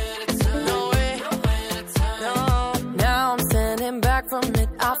 Nowhere to turn, nowhere to turn. No. Now I'm standing back from it.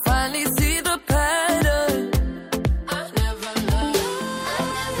 I finally see the pattern. I never learned.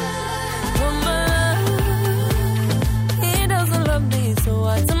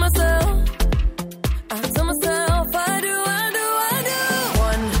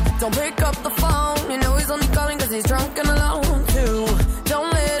 Don't pick up the phone, you know he's only calling cause he's drunk and alone too.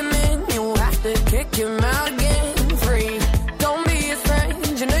 Don't let him in, you'll have to kick him out again. Free, don't be his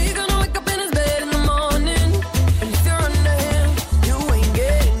friend, you know you're gonna wake up in his bed in the morning. And if you're under him, you ain't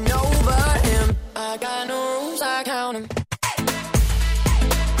getting over him. I got no rules, I count him.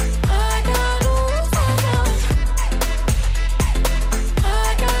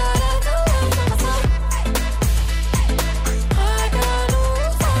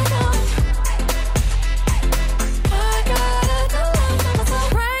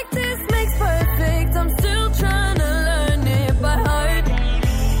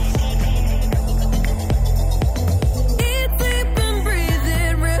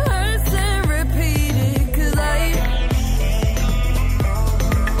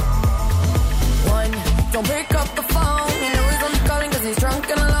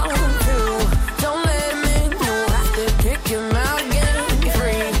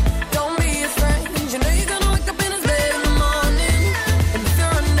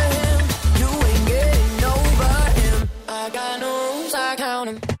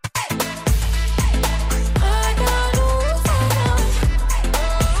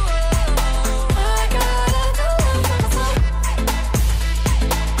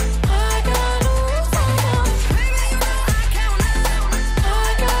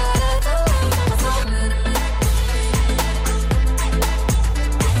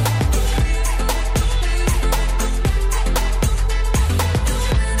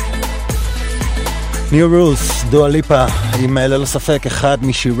 New Rules, דואה ליפה, עם ללא ספק אחד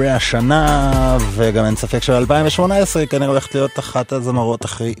משירי השנה, וגם אין ספק של 2018 כנראה הולכת להיות אחת הזמרות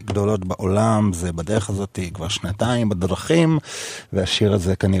הכי גדולות בעולם. זה בדרך הזאת כבר שנתיים בדרכים, והשיר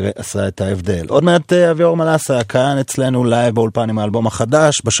הזה כנראה עשה את ההבדל. עוד מעט אביאור מלסה כאן אצלנו לייב באולפן עם האלבום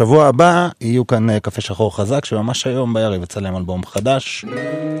החדש. בשבוע הבא יהיו כאן קפה שחור חזק, שממש היום בערב יצלם אלבום חדש.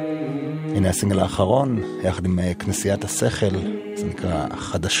 הנה הסינגל האחרון, יחד עם כנסיית השכל, זה נקרא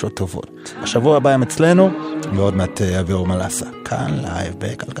חדשות טובות. השבוע הבא הם אצלנו, ועוד מעט אביאור מלסה, כאן לייב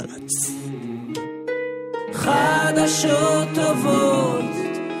בגלגלצ. חדשות טובות,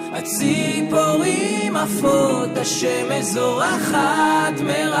 הציפורים עפות, השמש זורחת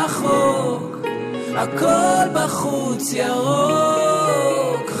מרחוק, הכל בחוץ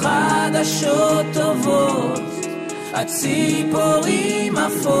ירוק. חדשות טובות, הציפורים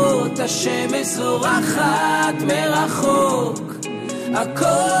עפות, השמש זורחת מרחוק,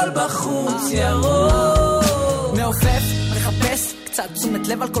 הכל בחוץ ירוק. מעופף, מחפש קצת תשומת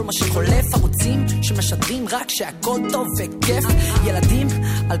לב על כל מה שחולף, ערוצים שמשדרים רק שהכל טוב וכיף, ילדים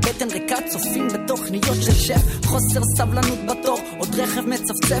על בטן ריקה צופים בתוכניות של שף, חוסר סבלנות בתור, עוד רכב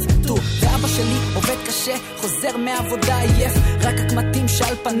מצפצף טו, ואבא שלי עובד קשה, חוזר מעבודה עייף, רק הקמטים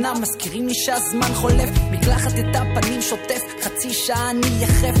שעל פניו מזכירים לי שהזמן חולף, מקלחת את הפנים שוטף, חצי שעה אני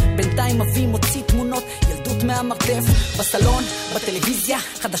יחף, בינתיים אבי מוציא תמונות ילדות מהמרתף, בסלון, בטלוויזיה,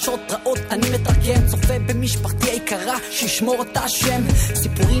 חדשות רעות אני מתרגם, צופה במשפחתי היקרה שישמור אותה שם,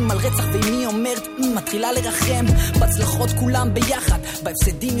 סיפורים על רצח ואימי אומרת מתחילה לרחם, בהצלחות כולם ביחד,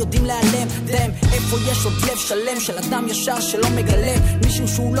 בהפסדים יודעים להיעלם, דם איפה יש עוד לב שלם של אדם ישר שלא מגלה מישהו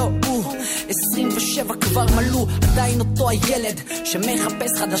שהוא לא הוא, 27 כבר מלאו, עדיין אותו הילד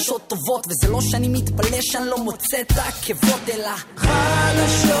שמחפש חדשות טובות, וזה לא שאני מתפלא שאני לא מוצא את העקבות, אלא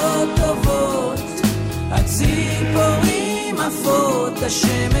חדשות טובות, הציפורים עפות,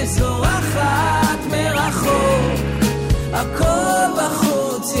 השמש זורחת מרחוק, הכל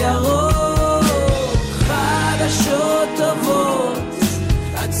בחוץ ירוק. חדשות טובות,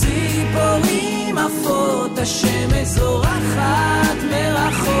 הציפורים עפות, השמש זורחת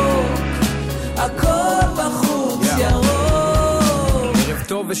מרחוק, הכל בחוץ ירוק. ערב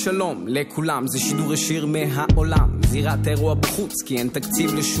טוב ושלום לכולם, זה שידור ישיר מהעולם, זירת אירוע בחוץ כי אין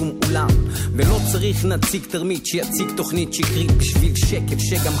תקציב לשום אולם, ולא צריך נציג תרמית שיציג תוכנית שקרית בשביל שקט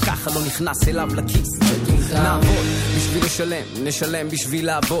שגם ככה לא נכנס אליו לכיס. נעבוד בשביל לשלם, נשלם בשביל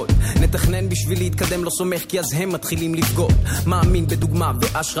לעבוד, נתכנן בשביל להתקדם, לא סומך כי אז הם מתחילים לבגוד, מאמין בדוגמה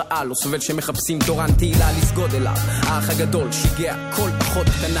והשראה, לא סובל שמחפשים תורן תהילה לסגוד אליו, האח הגדול שיגע כל פחות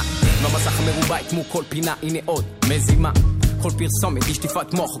קטנה, במסך המרובע כמו כל פינה, הנה עוד מזימה, כל פרסומת היא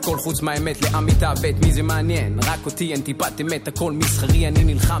שטיפת מוח, הכל חוץ מהאמת לאמיתה, ואת מי זה מעניין? רק אותי, אין טיפת אמת, הכל מסחרי, אני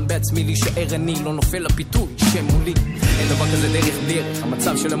נלחם בעצמי להישאר אני, לא נופל לפיתוי שמולי, אין דבר כזה דרך דרך,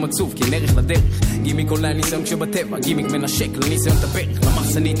 המצב של המצוב כי אין ערך לדרך, גימיק עולה ניסיון כשבטבע, גימיק מנשק לניסיון את הפרק,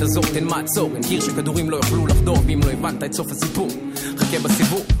 למחסנית הזאת אין מעצור, אין קיר שכדורים לא יוכלו לחדור, ואם לא הבנת את סוף הסיפור, חכה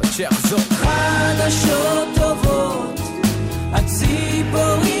בסיבוב, עד שיחזור. חדשות טובות,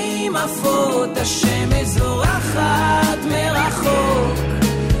 הציפורים עפות, השמש זורחת מרחוק,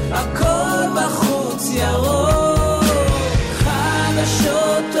 הכל בחוץ ירוק.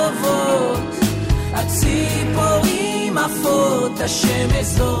 חדשות טובות, הציפורים עפות, השמש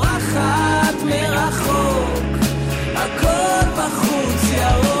זורחת מרחוק, הכל בחוץ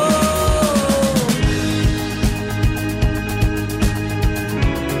ירוק.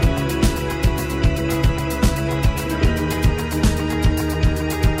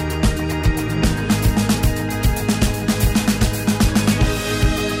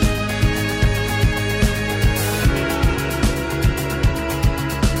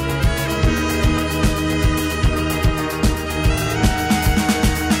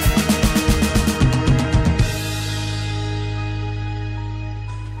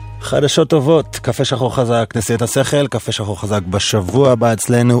 חדשות טובות, קפה שחור חזק, נשיאת השכל, קפה שחור חזק בשבוע הבא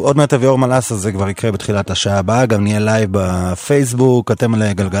אצלנו. עוד מעט אביאור מלסה, זה כבר יקרה בתחילת השעה הבאה, גם נהיה לייב בפייסבוק, אתם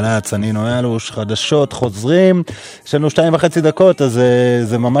על גלגלצ, אני אלוש, חדשות, חוזרים. יש לנו 2.5 דקות, אז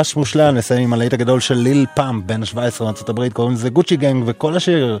זה ממש מושלם, נסיים עם הלהיט הגדול של ליל פאמפ, בין ה-17 מארצות הברית, קוראים לזה גוצ'י גנג, וכל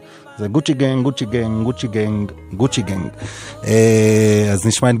השיר זה גוצ'י גנג, גוצ'י גנג, גוצ'י גנג, גוצ'י גנג. אז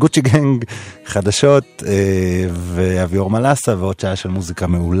נשמע את גוצ'י גנג, חדשות, ואביאור מלסה, ועוד שעה של מוזיקה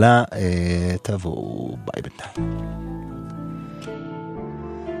מעולה. תבואו, ביי בינתיים.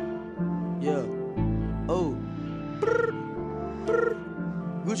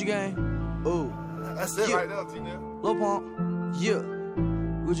 Gucci gang, oh. That's it right now, T-Net. Lil Pump, yeah.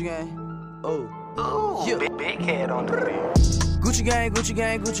 Gucci gang, oh. Oh, yeah. Big head on the beat. Gucci gang, Gucci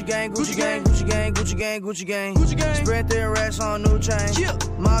gang, Gucci gang, Gucci gang, Gucci gang, Gucci gang, Gucci gang, Gucci gang. Spread their racks on new chain. Yeah.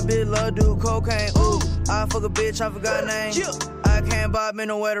 My bitch love do cocaine. Ooh, I fuck a bitch, I forgot name. Yeah. I can't buy me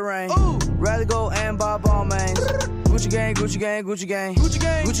no wetter rain. Ooh, rather go and buy ball mains. Gucci gang, Gucci gang, Gucci gang, Gucci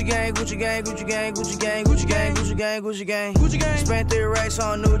gang, Gucci gang, Gucci gang, Gucci gang, Gucci gang, Gucci gang, Gucci gang, Gucci gang, Gucci gang. Spent 3 racks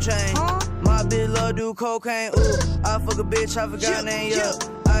on new chain. My bitch love do cocaine. Ooh, I fuck a bitch, I forgot name. Yeah,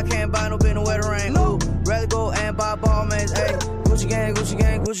 I can't buy no bin no wetter rain. Ooh, rather go and buy ball mains. Ayy. Gucci gang, Gucci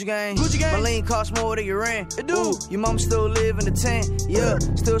gang, Gucci gang, Gucci gang. My lean cost more than your rent. It do. Ooh, your mama still live in the tent. Yeah,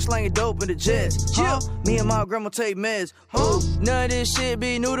 still slanging dope in the jets. Yeah, me and my grandma take meds. Ooh, none of this shit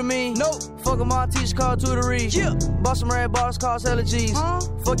be new to me. Nope. Fuck with my teacher called tutory. Yeah, bought some red bottles cost allergies.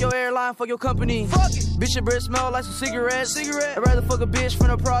 Fuck your airline, fuck your company. Fuck it. Bitch, your breath smell like some cigarettes. I'd rather fuck a bitch from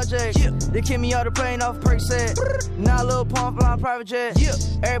the project. Yeah, they kick me out the plane off Perk set. Now Lil Pump flying private jet. Yeah,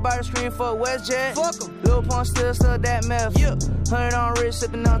 everybody scream for WestJet. Fuck 'em. Lil Pump still that meth. Yeah. 100 on wrist,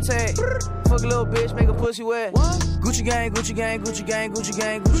 sippin' on tag. Fuck a little bitch, make a pussy wet. What? Gucci gang, Gucci gang, Gucci gang, Gucci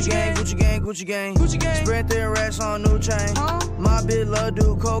gang, Gucci gang, Gucci gang, Gucci gang, Gucci gang. Spread their racks on new chain. My bitch love do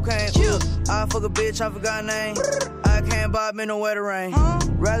cocaine. Ooh, I fuck a bitch, I forgot name. I can't buy me no wetter rain.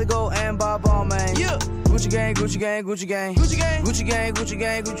 Rather go and buy ball main. Gucci gang, Gucci gang, Gucci gang, Gucci gang, Gucci gang, Gucci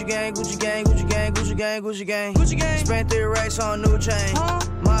gang, Gucci gang, Gucci gang, Gucci gang, Gucci gang, Gucci gang, Gucci gang. Spent 3 racks on new chain.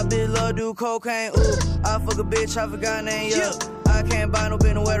 My bitch love do cocaine. Ooh, I fuck a bitch, I forgot name. Yeah, I can't buy no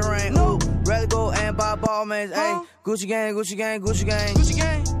bin no wetter rain. Ooh, rather go and buy ball mains. Ayy, Gucci gang, Gucci gang, Gucci gang, Gucci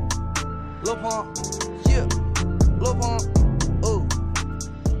gang. Lil Pump, yeah, Lil Pump, ooh.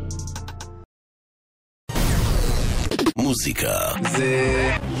 מוזיקה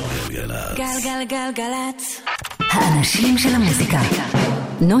זה גלגלצ. גלגלגלגלצ. האנשים של המוזיקה.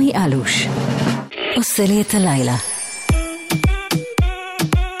 נוי אלוש עושה לי את הלילה.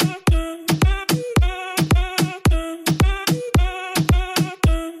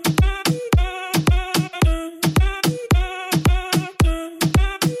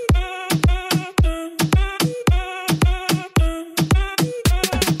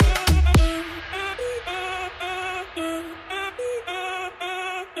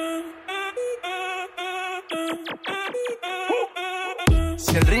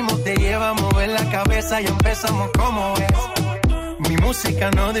 Si el ritmo te lleva a mover la cabeza y empezamos como es. Mi música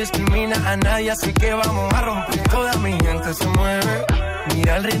no discrimina a nadie, así que vamos a romper. Toda mi gente se mueve,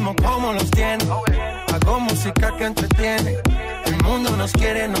 mira el ritmo como los tiene. Hago música que entretiene. El mundo nos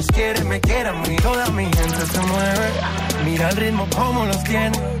quiere, me quiere a mí. Toda mi gente se mueve, mira el ritmo como los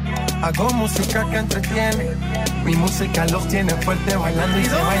tiene. Hago música que entretiene. Mi música los tiene fuerte bailando y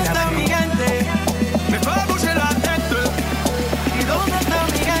se baila así. Mi gente, me puedo bouger la tête. ¿Y dónde está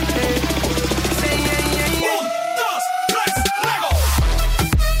mi gente? Say yeah, yeah, yeah. 1, 2, 3, Lego.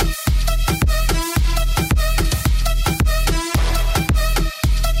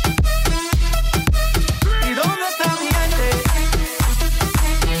 ¿Y dónde está mi gente?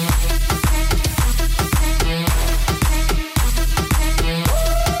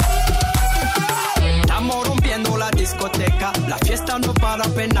 Estamos rompiendo la discoteca. La fiesta no para,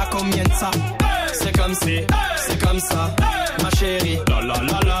 apenas comienza. C'est comme ça, ma chérie. La la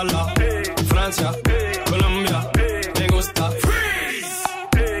la la la. Francia, Colombia, me gusta. Freeze.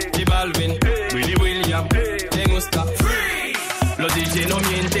 Y Balvin, Willy William, me gusta. Freeze. Los DJ no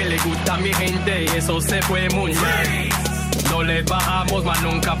mienten, le gusta a mi gente y eso se fue muy bien. No les bajamos, mas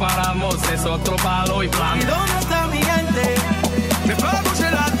nunca paramos, es otro palo y plan. ¿Y dónde está mi gente? Me pago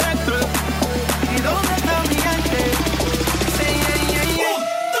de la tête. ¿Y dónde está mi gente? Say, yeah, yeah, yeah. 1,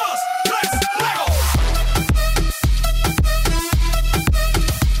 2, 3, luego.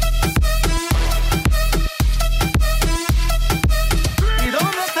 ¿Y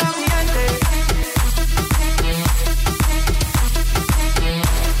dónde está mi gente?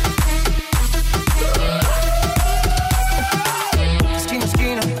 Esquina,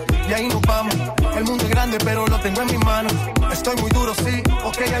 esquina, y ahí nos vamos. El mundo es grande, pero lo tengo en mis manos. Estoy muy duro, sí,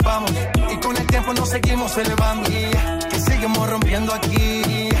 ok, ahí vamos. Y con el tiempo nos seguimos elevando. Que seguimos rompiendo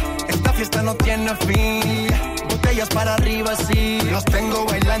aquí. Esta fiesta no tiene fin. Botellas para arriba, sí. Los tengo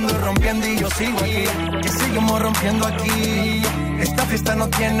bailando, rompiendo y yo sigo aquí. Que seguimos rompiendo aquí. Esta fiesta no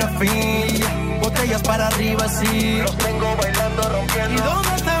tiene fin. Botellas para arriba, sí. Los tengo bailando, rompiendo. ¿Y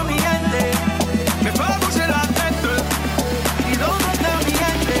dónde está mi gente? Me pago de la tête. ¿Y dónde está mi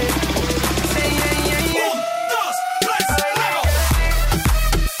gente? Say, yeah, yeah, yeah. 1, 2, 3, luego.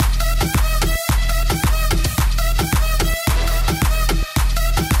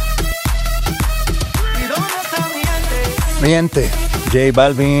 ¿Y dónde está mi gente? מיינטה, ג'יי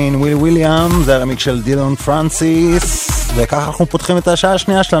בלווין, ווילי וויליאם, זה הרמיק של דילון פרנסיס, וככה אנחנו פותחים את השעה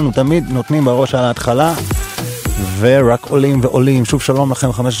השנייה שלנו, תמיד נותנים בראש על ההתחלה, ורק עולים ועולים. שוב שלום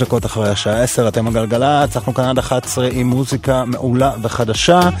לכם, 5 דקות אחרי השעה 10, אתם הגלגלת, אנחנו כאן עד 11 עם מוזיקה מעולה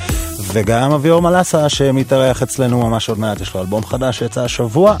וחדשה, וגם אביאור מלסה שמתארח אצלנו ממש עוד מעט, יש לו אלבום חדש שיצא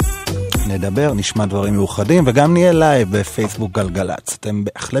השבוע, נדבר, נשמע דברים מיוחדים, וגם נהיה לייב בפייסבוק גלגלץ, אתם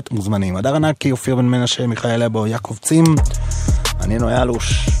בהחלט מוזמנים. הדר ענקי, אופיר בן מנשה, מיכאל אבו, יעקב צים, אני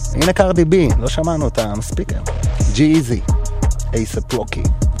אלוש. הנה קרדי בי, לא שמענו אותה מספיק היום. G-Eazy, A$AP Rocky.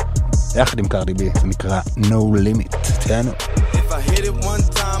 יחד עם קרדי בי, זה נקרא No Limit. תהנו. If I hit it one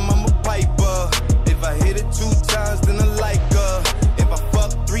time, I'm a piper. If I hit it 2 times, then I like her. If I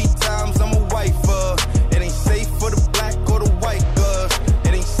fuck 3 times, I'm a wifer. It ain't safe for the black or the white girls.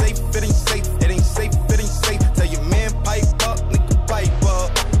 It ain't safe, it ain't safe, it ain't safe, it ain't safe. Tell your man pipe up, nigga pipe up.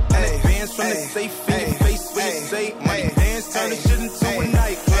 And advance from the safe in your face when you say money dance, turn the shit into a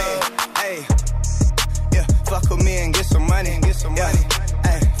nightclub. Yeah, fuck with me and get some money, get some money.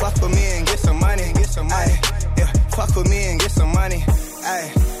 Fuck with me and get some money, get some money. Yeah, fuck with me and get some money. Ay,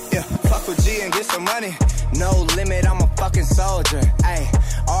 yeah, fuck with G and get some money. No limit, I'm a fucking soldier. Ay,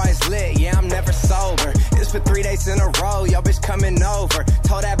 always lit, yeah, I'm never sober. It's for 3 days in a row, yo bitch coming over.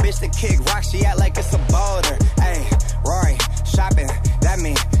 Told that bitch to kick rock, she act like it's a boulder. Ay, Rory, shopping, that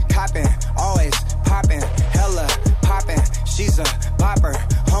mean copping, always popping, hella popping. She's a bopper,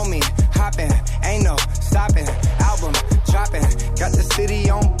 homie, hopping, ain't no stopping. Album dropping, got the city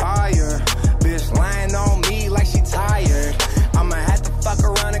on fire. Bitch lying on me like she tired. I'ma have to fuck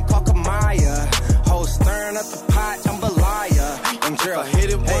around and call Kamaya. Whole stirring up the pot, jambalaya. And girl, if I hit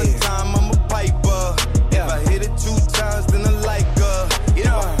it one time, I'm a piper. If I hit it 2 times, then I like her. If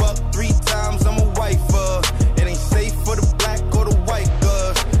I fuck 3 times, I'm a wifer. It ain't safe for the black or the white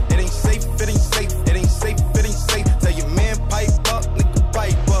girls. It ain't safe, it ain't safe, it ain't safe, it ain't safe. Tell your man pipe up, nigga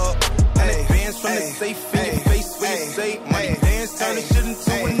pipe up. And advance from the safe in your face when you say money dance, turn the shit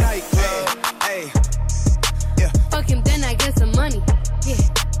into a nightclub. Fuck him, then I get some money. Yeah.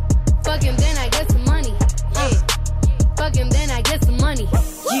 Fuck him, then I get some money. Yeah. Fuck him, then I get some money.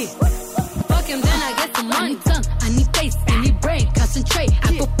 Yeah. Fuck him, then I get some money. Tongue, I need face, I need brain, concentrate. I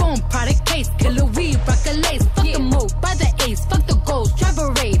perform product case, killer weed, rock a lace. Fuck the mode, buy the ace, fuck the goals, drive a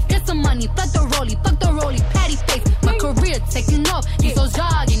rave, get some money, fuck the rollie, patty face. My career taking off, these hoes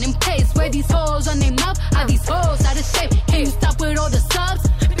jogging in place. Where these hoes on their mouth, are these hoes out of shape? Can you stop with all the subs?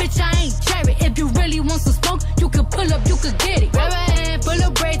 Bitch, I ain't cherry. If you really want some smoke, you can pull up, you can get it. Grab a hand full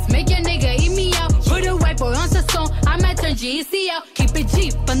of braids, make your nigga eat me out. Put a white boy on the song, I might turn GEC out. Keep it G,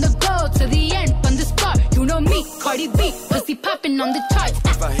 from the go to the end, from the start. You know me, Cardi B, pussy popping on the charts.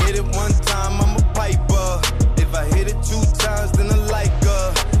 If I hit it one time, I'm a piper. If I hit it 2 times, then I like her.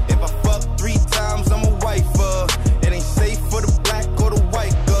 If I fuck 3 times, I'm a wifer. It ain't safe for the black or the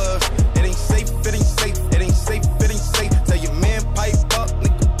white girls. It ain't safe, it ain't safe, it ain't safe, it ain't safe. Tell your man pipe up,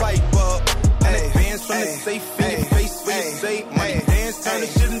 nigga pipe up. And advance from the safe in your face when you say money dance, turn the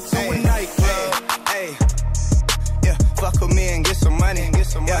shit into a nightclub. Yeah, fuck with me and get some money, get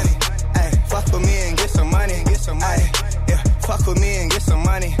some money. Fuck with me and get some money, get some money. Yeah, fuck with me and get some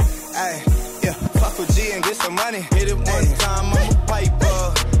money. Yeah, fuck with G and get some money. Hit it one time, I'm a piper.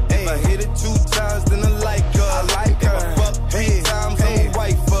 If I hit it 2 times, then I like her. I like her. If I fuck 3 times, I'm a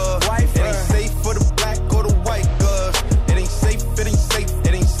wifer. It ain't safe for the black or the white girls. It ain't safe, it ain't safe,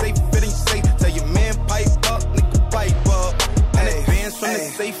 it ain't safe, it ain't safe. Tell your man pipe up, nigga pipe up. And in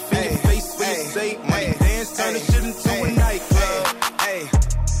the safe in your face when you say money dance, turn the shit into a nightclub.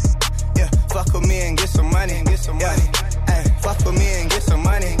 Yeah, fuck with me and get some money. Ay, fuck with me and get some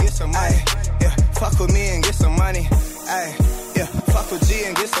money. Ay, yeah, fuck with me and get some money. Ay, yeah, fuck with G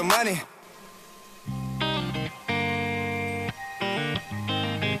and get some money.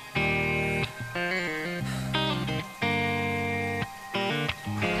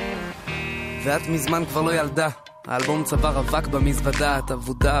 ואת מזמן כבר לא ילדה, האלבום צוואר אבק במזוודה, את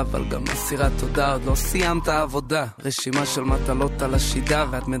עבודה אבל גם מסירת תודה, עוד לא סיימת העבודה, רשימה של מטלות על השידה,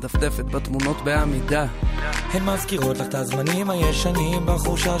 ואת מדפדפת בתמונות בעמידה. הן מזכירות לך את הזמנים הישנים,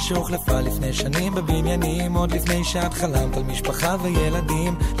 בחורשה שהוחלפה לפני שנים בבניינים, עוד לפני שאת חלמת על משפחה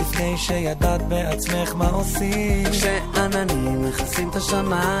וילדים, לפני שידעת בעצמך מה עושים. כשעננים מכסים את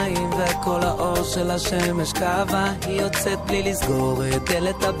השמיים וכל האור של השמש קווה, היא יוצאת בלי לסגור את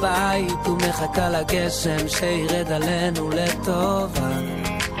דלת הבית ומחכה לגשם שירד עלינו לטובה.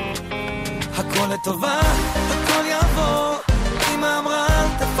 הכל לטובה, הכל יעבור, אמא אמרה אל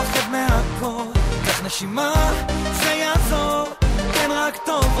תפחד מהכל, קח נשימה, זה יעזור, כן רק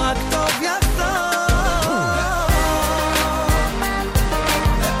טוב יעזור.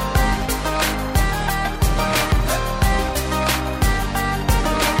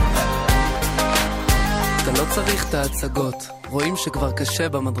 אתה לא צריך את ההצגות, רואים שכבר קשה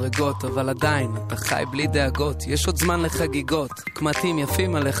במדרגות, אבל עדיין אתה חי בלי דאגות, יש עוד זמן לחגיגות, קמטים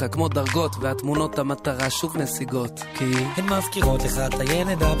יפים עליך כמו דרגות, והתמונות המטרה שוב נסיגות, כי הן מזכירות לך את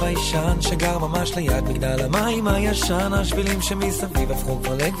הילד הביישן שגר ממש ליד מגדל המים הישן, השבילים שמסביב הפכו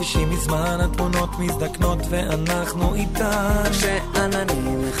כבר לכבישים מזמן, התמונות מזדקנות ואנחנו איתן.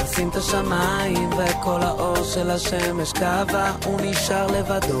 כשעננים מכסים את השמיים וכל האור של השמש קווה, הוא נשאר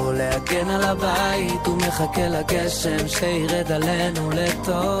לבדו להגן על הבית ומחכה לגשם שירד עלינו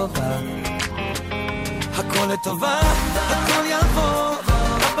לטובה. הכל לטובה, הכל יעבור,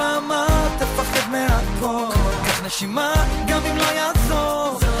 הבמה תפחד מהכל, קח נשימה גם אם לא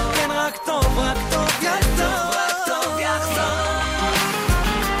יעזור, כן רק טוב יעזור.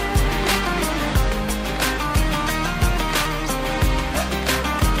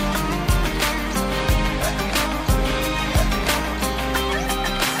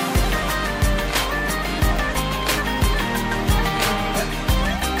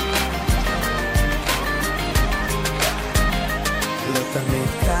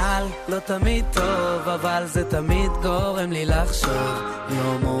 לא תמיד טוב, אבל זה תמיד גורם לי לחשוב,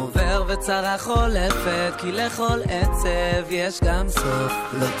 יום עובר וצרה חולפת, כי לכל עצב יש גם סוף.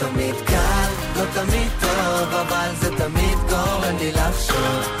 לא תמיד קל, לא תמיד טוב, אבל זה תמיד גורם לי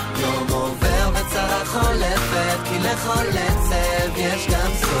לחשוב, יום עובר וצרה חולפת, כי לכל עצב יש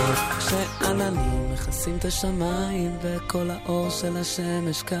גם סוף. כשעננים מכסים את השמיים וכל האור של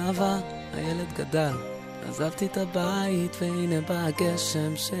השמש קווה, הילד גדל, עזבתי את הבית והנה בא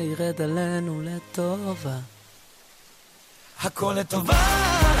הגשם שירד עלינו לטובה. הכל לטובה,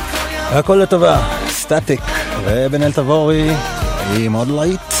 הכל לטובה, סטטיק ובן אל תבורי עם עוד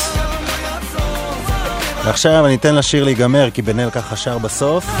לייט. ועכשיו אני אתן לשיר להיגמר כי בן אל ככה שר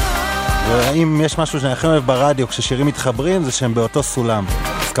בסוף, ואם יש משהו שאני הכי אוהב ברדיו כששירים מתחברים זה שהם באותו סולם,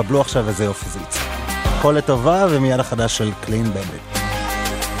 אז קבלו עכשיו איזה יופי זה יצא. הכל לטובה ומיד החדש של קלין בבט.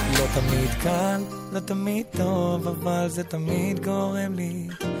 לא תמיד קל, לא תמיד טוב, אבל זה תמיד גורם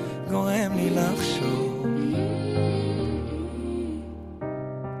לי לחשוב.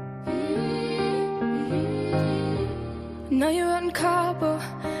 Now you're out in Cabo,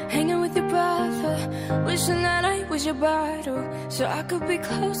 hanging with your brother, wishing that I was your bridal, so I could be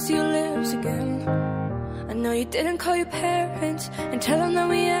close to your lips again. I know you didn't call your parents and tell them that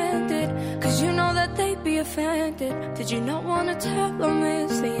we ended, cause you know that they'd be offended. Did you not want to tell them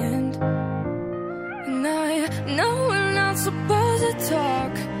it's the end? And I know we're not supposed to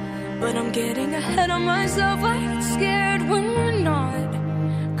talk, but I'm getting ahead of myself. I get scared when we're not,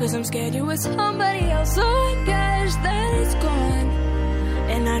 cause I'm scared you're with somebody else, so I guess that it's gone.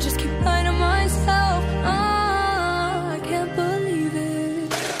 And I just keep lying to myself. I can't believe it.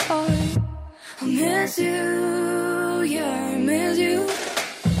 I miss you, yeah, I miss you.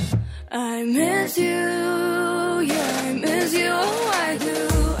 I miss you, yeah, I miss you. Oh, I do.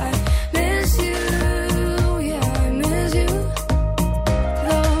 I miss you, yeah, I miss you.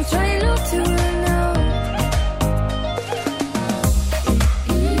 Though I'm trying not to right now.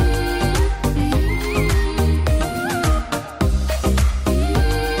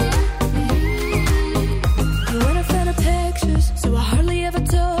 You went and found the pictures, so I hardly ever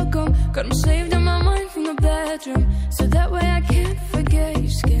took them. Got them saved in my mind from the bedroom, so that way I can't forget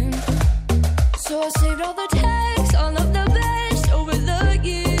your skin. So I saved all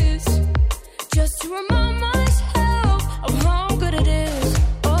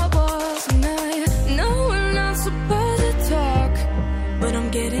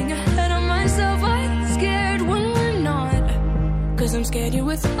that you're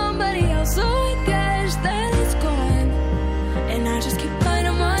with somebody else, so I guess that it's gone. And I just keep lying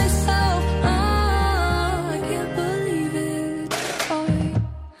to myself. I can't believe it.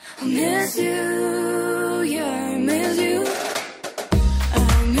 I miss you, yeah, I miss you.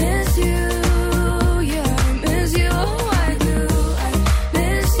 I miss you, yeah, I miss you. Oh, I do. I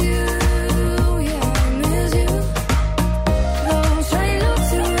miss you, yeah, I miss you. Though I'm trying not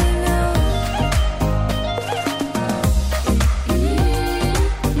to right now.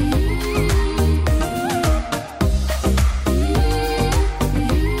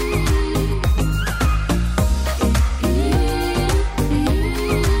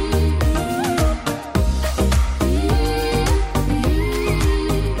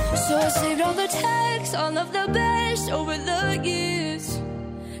 So I saved all the texts, all of the best over the years,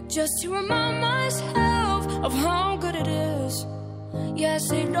 just to remind myself of how good it is. Yeah, I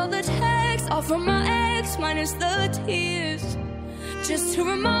saved all the texts, all from my ex, minus the tears, just to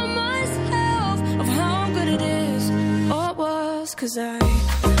remind myself of how good it is. Oh, it was, 'cause I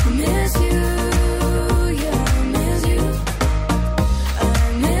miss you, yeah, I miss you. I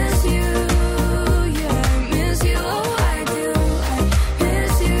miss you, yeah, I miss you. Oh, I do. I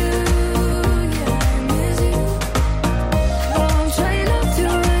miss you, yeah, I miss you. Oh, I'm trying not to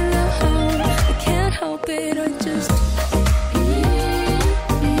right now. I can't help it, I just.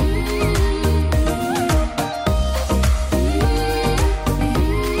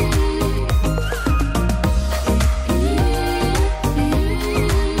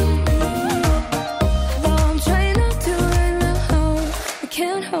 I'm trying not to right now. I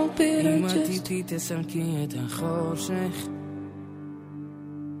can't help it, I אם just. עתיתי תסלקי את החושך,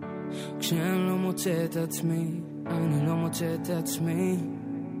 כשאני לא מוצא את עצמי, אני לא מוצא את עצמי,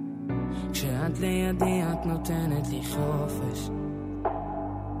 כשאת לידי את נותנת לי חופש,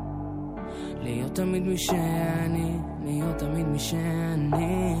 להיות תמיד מי שאני, להיות תמיד מי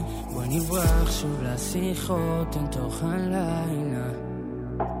שאני. בוא נברח שוב לשיחות אל תוך הלילה,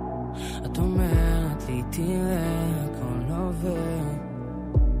 את אומרת לי תראה הכל עובר,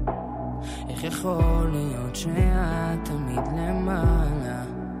 איך יכול להיות שאת תמיד למעלה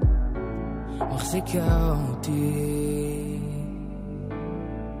מחזיקה אותי.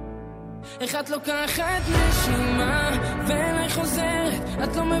 איך את לוקחת נשימה ואליי חוזרת,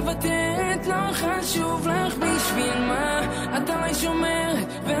 את לא מוותרת, לא חשוב לך בשביל מה, את עליי שומרת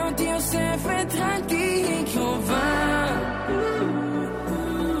ואותי אוספת, רק תהיי קרובה.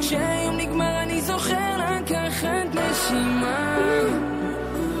 כשהיום נגמר אני זוכר לקחת נשימה.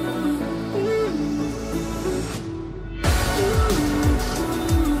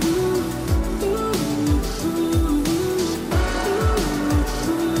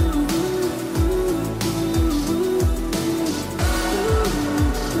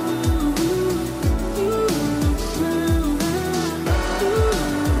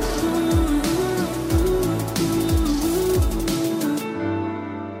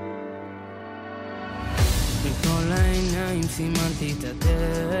 סימנתי את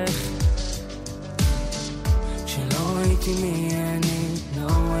הדרך, כשלא ראיתי מי אני, לא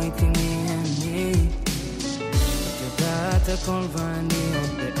ראיתי מי אני, את יודעת הכל ואני עוד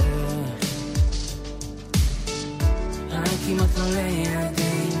בערך, רק אם את לא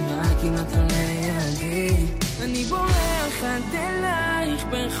לידי, רק אם את לא לידי, אני בורחת אלייך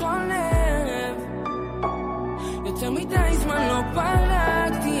בכל לב, יותר מדי זמן לא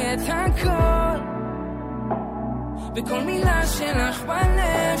פרקתי את הכל, וכל מילה שלך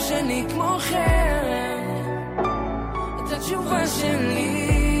בלב שלי כמו חרב, את התשובה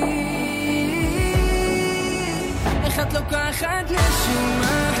שלי. איך את לוקחת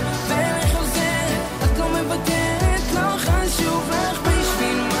נשימה ואליי חוזרת, את לא מוותרת, לא חשוב לך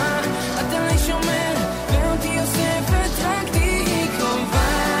בשביל מה, את עליי שומרת ואותי אוספת, רק תהיי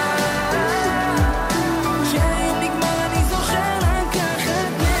קרובה. כשהיום נגמר אני זוכר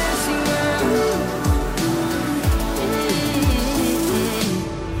לקחת נשימה.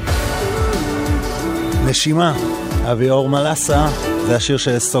 נשימה, אביאור מלסה, זה השיר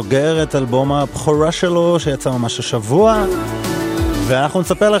שסוגר את אלבום הבכורה שלו שיצא ממש השבוע, ואנחנו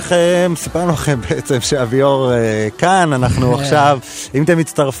נספר לכם, סיפרנו לכם בעצם שאביאור כאן, אנחנו עכשיו, אם אתם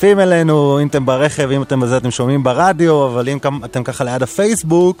מצטרפים אלינו, אם אתם ברכב, אם אתם בזה, אתם שומעים ברדיו, אבל אם אתם ככה ליד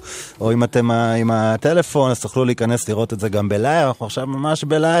הפייסבוק, או אם אתם עם הטלפון, אז תוכלו להיכנס לראות את זה גם בלייב, אנחנו עכשיו ממש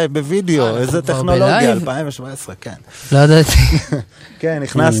בלייב, בווידאו, איזה טכנולוגיה, 2017, כן. לא ידעתי. כן,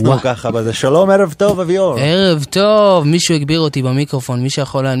 נכנסנו ככה בזה. שלום, ערב טוב, אביאור. ערב טוב, מישהו הגביר אותי במיקרופון, מישהו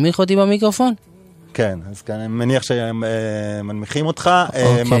יכול להנמיך אותי במיקרופון? כן, אז כאן אני מניח שהם מנמיכים אותך.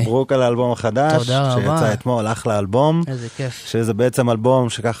 מברוק על האלבום החדש, שיצא אתמול, אחלה אלבום. איזה כיף. שזה בעצם אלבום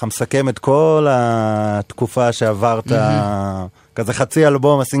שככה מסכם את כל התקופה שעברת כזה חצי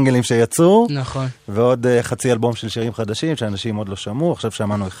אלבום הסינגלים שיצאו. נכון. ועוד חצי אלבום של שירים חדשים, שאנשים עוד לא שמעו. עכשיו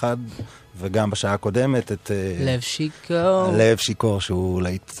שמענו אחד, וגם בשעה הקודמת את... לב שיקור. לב שיקור, שהוא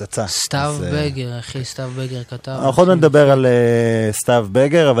להתפצצה. סתיו בגר, אחי, סתיו בגר כתב. אנחנו עוד נדבר על סתיו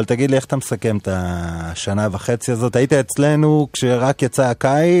בגר, אבל תגיד לי איך אתה מסכם את השנה וחצי הזאת. היית אצלנו כשרק יצא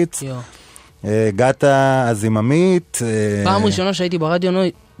הקיץ. הגעת אז עם עמית. פעם ראשונה שהייתי ברדיו,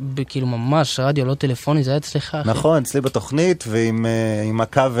 כאילו ממש רדיו, לא טלפוני, זה היה אצלך. נכון, אצלי בתוכנית, ועם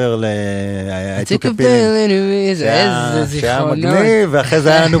הקאבר ל... איזה זיכרונות. שהיה מגניב, ואחרי זה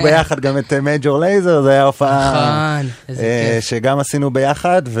היה לנו ביחד גם את מייג'ור לייזר, זה היה הופעה שגם עשינו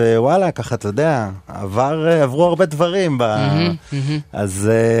ביחד, ווואלה, ככה, אתה יודע, עברו הרבה דברים. אז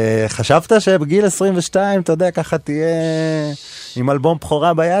חשבת שבגיל 22, אתה יודע, ככה תהיה עם אלבום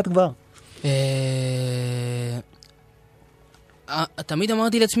בכורה ביד כבר? תמיד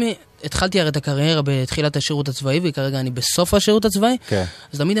אמרתי לעצמי, התחלתי הרי את הקריירה בתחילת השירות הצבאי, וכרגע אני בסוף השירות הצבאי,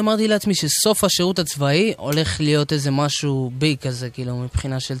 אז תמיד אמרתי לעצמי שסוף השירות הצבאי הולך להיות איזה משהו בי כזה, כאילו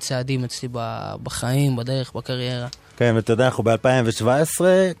מבחינה של צעדים אצלי בחיים, בדרך, בקריירה. כן, ואתה יודע, אנחנו ב-2017,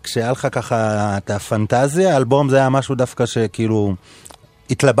 כשהיה לך ככה את הפנטזיה, האלבום זה היה משהו דווקא שכאילו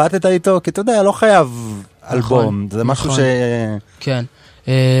התלבטת איתו, כי אתה יודע, לא חייב אלבום, זה משהו ש... כן,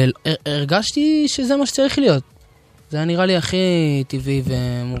 הרגשתי שזה מה שצריך להיות. זה היה נראה לי הכי טבעי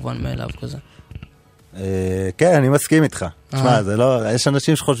ומובן מאליו כזה. כן, אני מסכים איתך. תשמע, זה לא, יש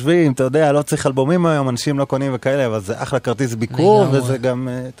אנשים שחושבים, אתה יודע, לא צריך אלבומים היום, אנשים לא קונים וכאלה, אבל זה אחלה כרטיס ביקור, וזה גם,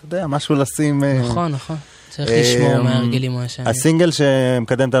 אתה יודע, משהו לשים... נכון, נכון. צריך לשמור מהרגלים מהשנים. הסינגל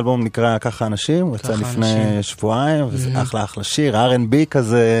שמקדם את האלבום נקרא ככה אנשים, הוא יצא לפני שבועיים, וזה אחלה שיר, R&B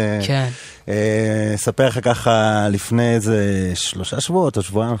כזה. כן. ספר לך ככה לפני איזה 3 שבועות או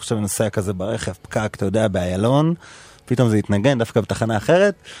שבועיים, אני חושב נוסע כזה ברכב, פקק, אתה יודע, באיילון, פתאום זה התנגן דווקא בתחנה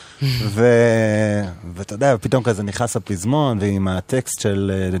אחרת, ואתה יודע, פתאום כזה נכנס הפזמון, ועם הטקסט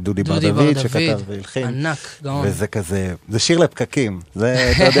של דודי בר דוד, שכתב והלחין. ענק, גאון. וזה כזה, זה שיר לפקקים.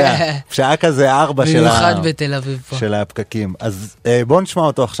 זה, אתה יודע, שעה כזה 4 מיוחד בתל אביב פה. של הפקקים. אז בואו נשמע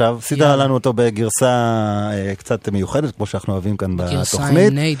אותו עכשיו. עשית לנו אותו בגרסה קצת מיוחדת, כמו שאנחנו אוהבים כאן בתוכנית. גרסה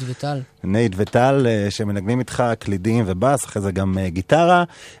עם נייד וטל. נייד וטל, שמנגנים איתך קלידים ובאס, אחרי זה גם גיטרה.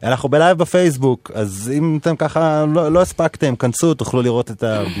 אנחנו בלייב בפייסבוק, אז אם אתם ככה לא הספקתם, כנסו, תוכלו לראות את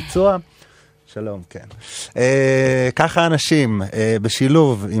הביצוע. שלום, כן. ככה אנשים,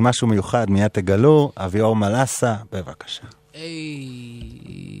 בשילוב עם משהו מיוחד, מיד תגלו, אביאור מלסה, בבקשה.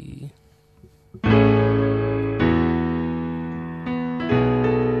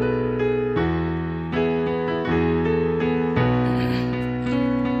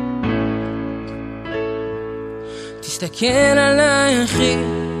 תסתכל עליי אחי,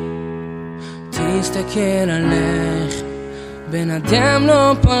 תסתכל עליך, בן אדם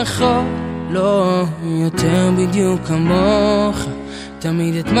לא פחות, לא יותר בדיוק כמוך,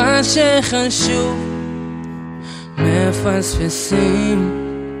 תמיד את מה שחשוב מפספסים.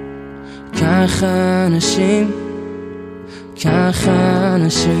 ככה אנשים, ככה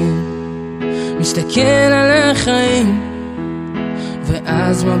אנשים, מסתכל על החיים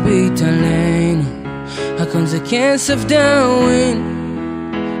ואז מביט עלינו, הכל זה כסף דאווין,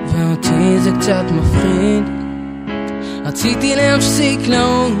 ואותי זה קצת מפחיד. רציתי להפסיק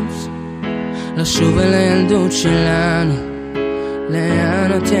לרוץ, לשוב אל הילדות שלנו,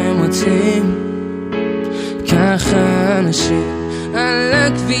 לאן אתם רוצים? ככה אנשים על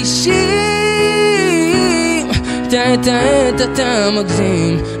הכבישים, אתה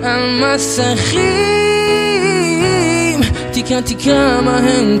מגזים על מסכים, תקרא מה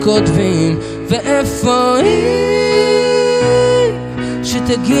הם כותבים ואיפה היא,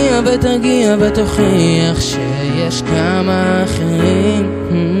 שתגיע ותרגיע ותוכיח שיש כמה אחרים,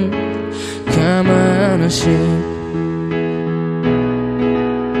 כמה אנשים.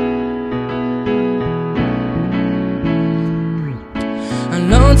 אני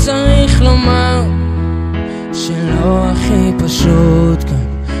לא צריך לומר שלא הכי פשוט כאן,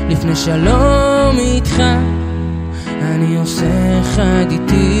 לפני שלום איתך אני עושה אחד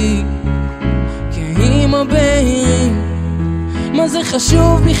איתי, כהים או בהירים, מה זה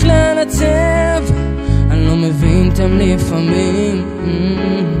חשוב בכלל הצבע, אני לא מבין תם לפעמים.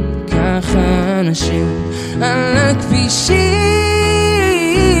 ככה אנשים על הכבישים,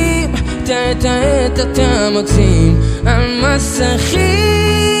 אתה מגזים על מסכים,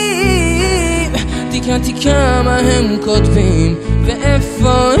 תקרא מה הם כותבים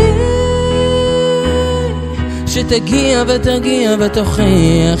ואיפה היא, שתגיע ותרגיע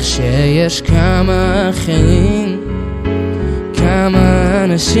ותוכיח שיש כמה אחרים, כמה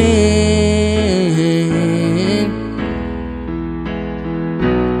אנשים.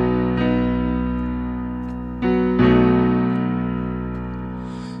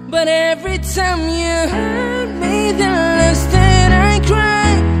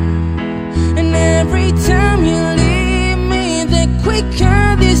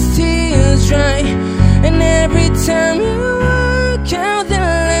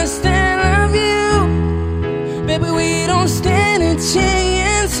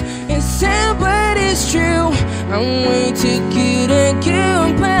 I'm way too good at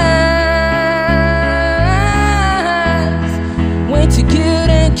goodbyes. Way too good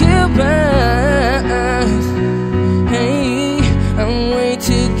at goodbyes. Hey, I'm way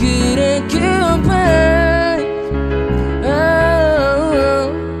too good at goodbyes. Oh,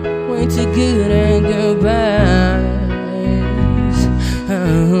 way too good at goodbyes.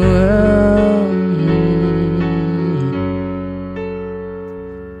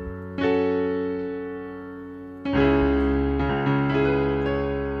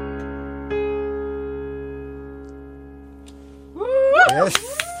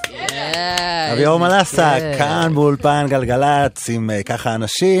 אביאור מלסה, כאן באולפן גלגלץ, עם ככה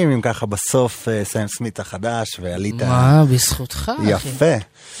אנשים, עם ככה בסוף סם סמית החדש, ועלית... מה, בזכותך, אחי. יפה.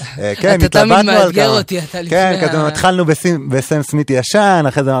 כן, התלבטנו על כמה. אתה תמיד מאתגר אותי, אתה לפני... כן, כתוב, התחלנו בסם סמית ישן,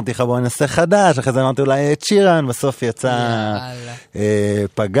 אחרי זה אמרתי לך בואי נעשה חדש, אחרי זה אמרתי אולי את שירן, בסוף יצא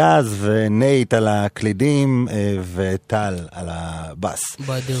פגז ונייט על הקלידים, וטל על הבאס.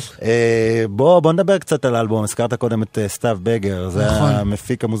 בדיוק. בוא נדבר קצת על האלבום, הזכרת קודם את סתיו בגר, זה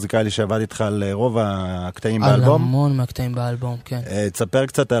המפיק המוזיקלי שעבד איתך על רוב הקטעים באלבום. על המון מהקטעים באלבום, כן. תספר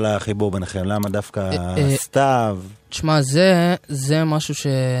קצת על החיבור ביניכם, למה דווקא סתיו? תשמע, זה משהו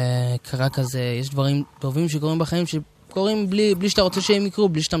שקרה כזה, יש דברים טובים שקורים בחיים, שקורים בלי שאתה רוצה שהם יקרו,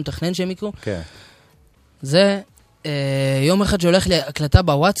 בלי שאתה מתכנן שהם יקרו. כן. זה יום אחד שהולך לי הקלטה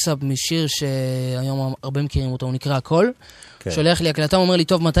בוואטסאפ משיר שהיום הרבה מכירים אותו, הוא נקרא הכל. שולח לי הקלטה, הוא אומר לי,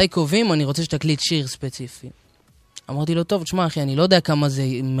 טוב, מתי קובעים? אני רוצה שתקליט שיר ספציפי. אמרתי לו, טוב, תשמע, אחי, אני לא יודע כמה זה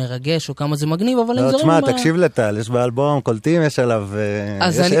מרגש או כמה זה מגניב, אבל לא, תשמע, תקשיב לטל, יש באלבום, קולטים, יש עליו,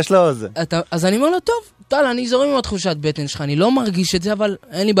 יש לו זה. אז אני אומר לו, טוב, טל, אני זורם עם התחושת בטן שלך, אני לא מרגיש את זה, אבל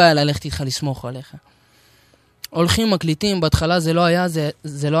אין לי בעיה ללכת איתך לסמוך עליך. הולכים, מקליטים, בהתחלה זה לא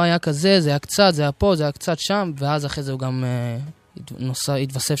היה כזה, זה היה קצת, זה היה פה, זה היה קצת שם, ואז אחרי זה הוא גם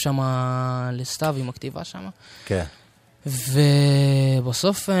התווסף שם לסתיו עם הכתיבה שם. כן.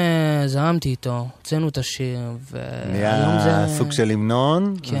 ובסוף זרמתי איתו, הוצאנו את השיר, נהיה סוג של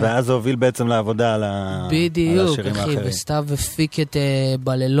המנון, ואז הוא הוביל בעצם לעבודה על השירים האחרים. בדיוק, אחי, וסתיו הפיק את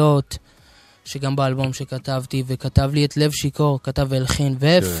בלילות, שגם באלבום שכתבתי, וכתב לי את לב שיקור, כתב והלחין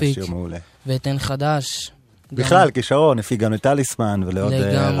והפיק, ואת אין חדש. בכלל, כישרון, הפיק גם את טליסמן ולעוד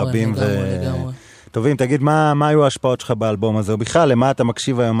רבים טובים. תגיד, מה היו ההשפעות שלך באלבום הזה? ובכלל, למה אתה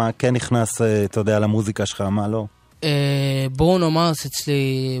מקשיב היום, מה כן נכנס, אתה יודע, למוזיקה שלך, מה לא? ברונו מרס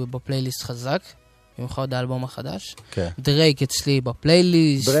אצלי בפלייליסט חזק, במיוחד האלבום החדש. דרייק אצלי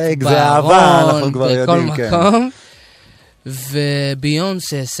בפלייליסט, דרייק זה אהבה, אנחנו כבר יודעים, בכל מקום.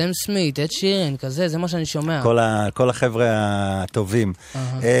 וביונסה, סם סמית, את שירן, כזה, זה מה שאני שומע. כל החבר'ה הטובים.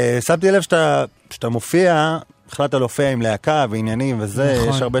 שמתי לב שאתה מופיע, החלטת להופיע עם להקה ועניינים וזה,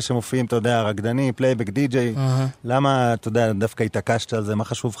 יש הרבה שמופיעים, אתה יודע, רקדני, פלייבק, די-ג'יי. למה, אתה יודע, דווקא התעקשת על זה? מה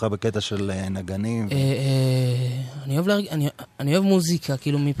חשוב לך בקטע של נגנים? אני אוהב מוזיקה,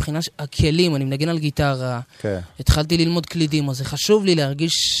 כאילו מבחינה הכלים, אני מנגן על גיטרה. התחלתי ללמוד קלידים, אז זה חשוב לי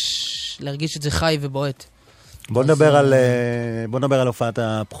להרגיש את זה חי ובועט. בוא נדבר על הופעת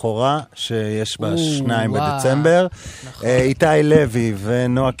הבכורה שיש ב2 בדצמבר. איתי לוי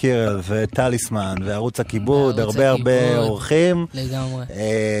ונועה קירל וטליסמן וערוץ הכיבוד, הרבה אורחים. לגמרי.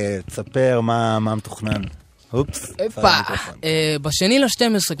 תספר מה מתוכנן. אופס.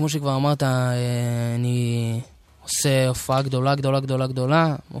 ב2/12, כמו שכבר אמרת, אני עושה הופעה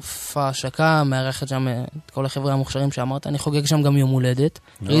גדולה, הופעה השקה, מארחת שם את כל החבר'ה המוכשרים שאמרת, אני חוגג שם גם יום הולדת.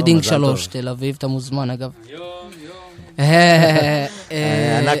 רידינג 3, תל אביב, אתה מוזמן אגב.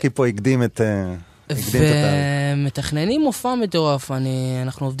 ענקי פה הקדים את ומתכננים מופע מטורף,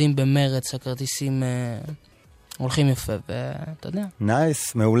 אנחנו עובדים במרץ, הכרטיסים הולכים יפה, ואתה יודע.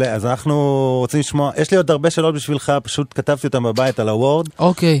 נייס, מעולה. אז אנחנו רוצים לשמוע, יש לי עוד הרבה שאלות בשבילך, פשוט כתבתי אותם בבית על הוורד.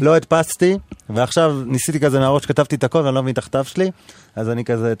 אוקיי. לא הדפסתי, ועכשיו ניסיתי כזה מהראש שכתבתי את הכל, ואני לא מבין את הכתב שלי, אז אני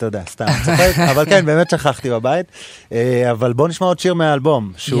כזה, אתה יודע, סתם צוחק, אבל כן, באמת שכחתי בבית. אבל בוא נשמע עוד שיר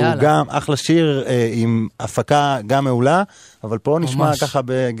מהאלבום, שהוא גם אחלה שיר עם הפקה גם מעולה, אבל פה נשמע ככה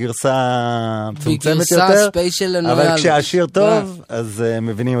בגרסה מצומצמת יותר. בגרסה ספיישל לנו. אבל כשהשיר טוב, אז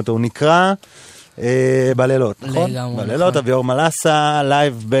מבינים אותו. הוא נקרא בלילות, נכון? בלילות, אביאור מלסה,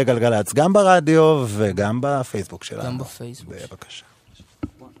 לייב בגלגלץ, גם ברדיו וגם בפייסבוק שלנו. גם בפייסבוק. בבקשה.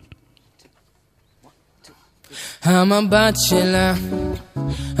 המבט שלה,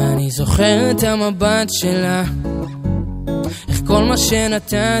 אני זוכר את המבט שלה, איך כל מה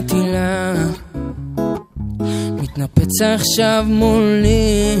שנתתי לה מתנפץ עכשיו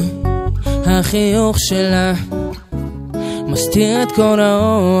מולי, החיוך שלה מסתיר את כל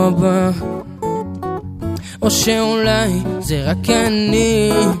האור הבא, או שאולי זה רק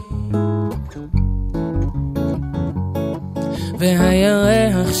אני,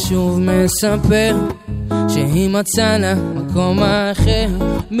 והירח שוב מספר שהיא מצאה לה מקום אחר,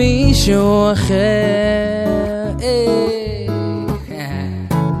 מישהו אחר.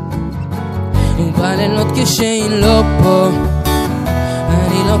 הוא בא לילות כשהיא לא פה,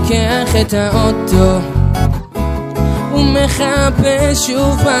 אני לוקח את האוטו, הוא מחפש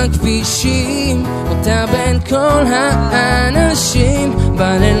שוב בכבישים אותה בין כל האנשים.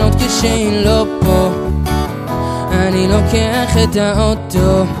 בלילות כשהיא לא פה, אני לוקח את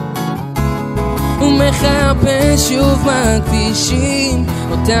האוטו, הוא מחפש שוב בכבישים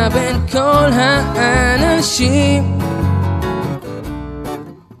אותה בין כל האנשים.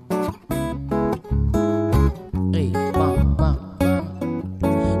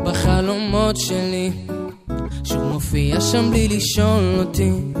 בחלומות שלי שהוא מופיע שם בלי לשאול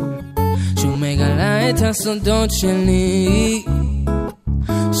אותי, שהוא מגלה את הסודות שלי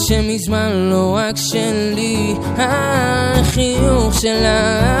שמזמן לא רק שלי. החיוך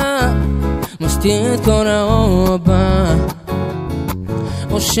שלה מסתיר את כל האור הבא,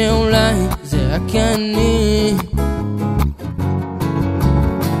 או שאולי זה רק אני.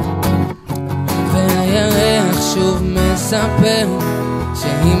 והירח שוב מספר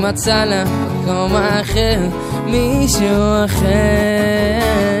שהיא מצאה לה מקום אחר, מישהו אחר.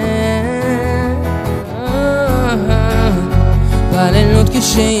 בלילות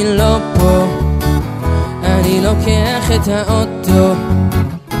כשהיא לא פה, אני לוקח את האוטו,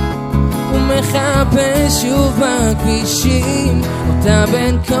 הוא מחפש שוב בכבישים אותה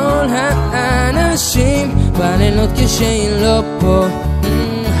בין כל האנשים. בלילות כשהיא לא פה,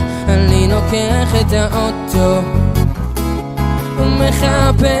 אני לוקח את האוטו, הוא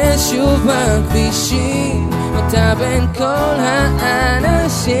מחפש שוב בכבישים אותה בין כל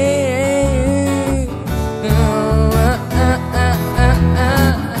האנשים.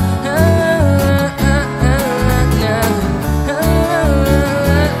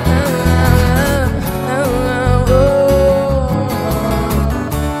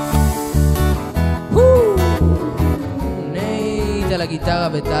 נהיית על הגיטרה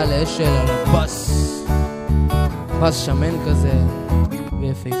בטל אשל על הבאס, בס שמן כזה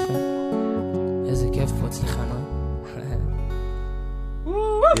ויפהפה. איזה כיף פה אצלך,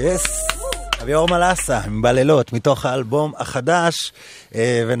 יס, אביאור מלסה עם בלילות מתוך האלבום החדש.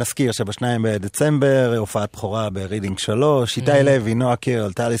 ונזכיר שב2 בדצמבר הופעת בחורה ברידינג 3, איתי לוי, נועה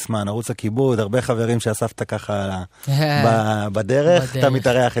קירל, טליסמן, ערוץ הכיבוד, הרבה חברים שאספת ככה בדרך, אתה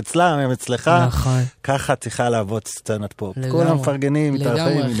מתארח אצלם, הם אצלך, ככה צריכה לעבוד סצנת פופ, כולם מפרגנים,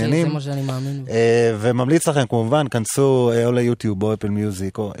 מתארחים, עניינים. זה מה שאני מאמין. וממליץ לכם כמובן, כנסו או ליוטיוב או אפל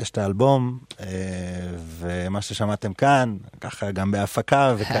מיוזיק, או יש את האלבום, ומה ששמעתם כאן, ככה גם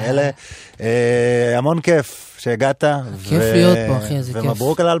בהפקה וכאלה. המון כיף שהגעת. כיף להיות פה, אחי, איזה כיף.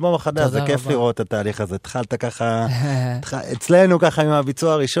 ומברוק על האלבום החדש, זה כיף לראות את התהליך הזה. התחלת ככה, אצלנו ככה עם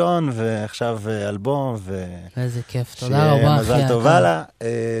הביצוע הראשון, ועכשיו אלבום. איזה כיף, תודה רבה, אחי. מזל טוב הלאה.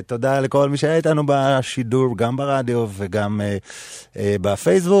 תודה לכל מי שהיה איתנו בשידור, גם ברדיו וגם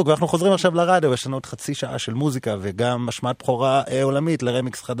בפייסבוק. ואנחנו חוזרים עכשיו לרדיו, יש לנו עוד חצי שעה של מוזיקה, וגם משמעת בחורה עולמית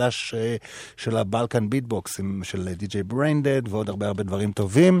לרמיקס חדש של הבלקן ביטבוקס, של די.ג'יי בריינדד, ועוד הרבה דברים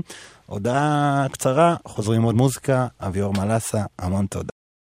טובים. הודעה קצרה, חוזרים עוד מוזיקה, אביאור מלסה, המון תודה.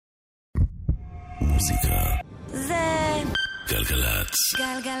 מוזיקה זה גלגלצ.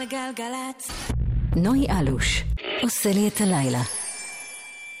 גלגלגלגלצ. נוי אלוש עושה לי את הלילה.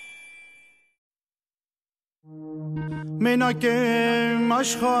 מנגן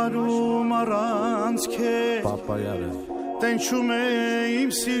משחרו מרנץ כס פאפה ירף תן שומה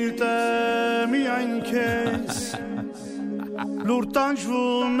עם סילטה מיין כס לורטן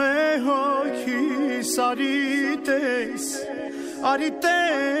שומה הוקי סריטס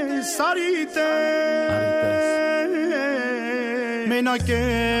אריטס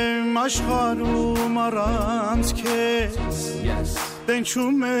מנגן משחרו מרנץ כס Den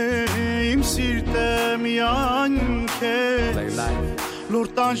chume im sirte mi anke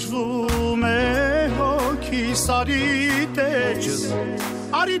Lortan shvume hoki sarites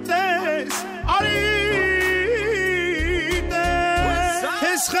Arites, arites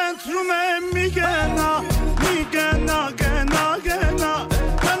Es chentrume migena, migena, gena, gena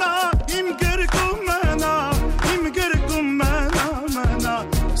Mena im gerkum mena, mena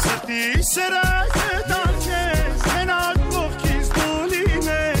Serti serek etarkes, mena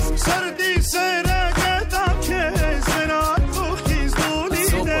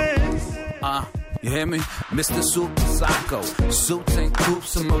You hear me? Mr. Super Psycho, suits and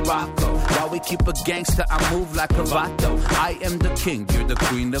coops in Morocco. While we keep a gangster, I move like a vato. I am the king, you're the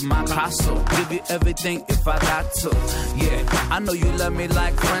queen of my castle. Give you everything if I got to. Yeah, I know you love me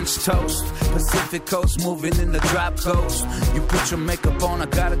like French toast. Pacific coast, moving in the drop coast. You put your makeup on, I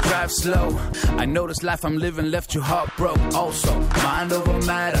gotta drive slow. I know this life I'm living left you heartbroken. Also, mind over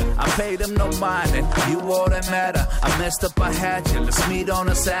matter. I paid them no mind, and you all that matter. I messed up, I had you. Let's meet on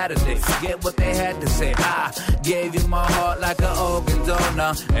a Saturday. Forget what they had to say. I gave you my heart like an organ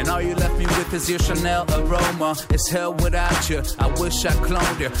donor, and all you left me with is your Chanel aroma. It's hell without you. I wish I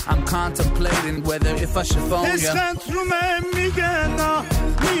cloned you. I'm contemplating whether if I should phone you.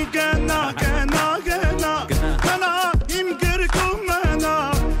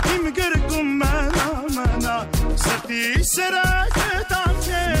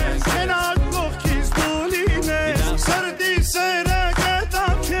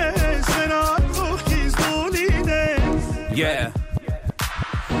 Yeah.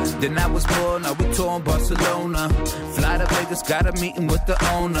 Then I was born, now we touring Barcelona. Fly to Vegas, got a meeting with the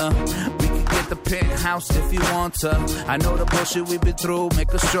owner. We can get the penthouse if you want to. I know the bullshit we've been through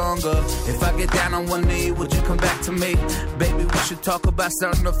make us stronger. If I get down on one knee, would you come back to me? Baby, we should talk about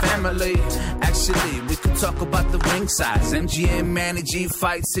starting a family. Actually, we could talk about the ring size. MGM, Manny G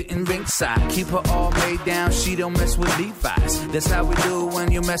fight sitting ringside. Keep her all made down, she don't mess with Levi's. That's how we do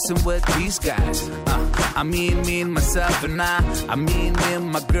when you're messing with these guys. I mean me and myself and I mean me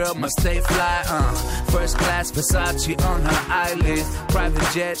and my girl must stay fly. First class Versace on her eyelids. Private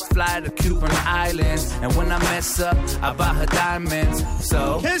jet, fly to Cuban Islands. And when I mess up, I buy her diamonds.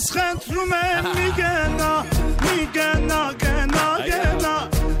 So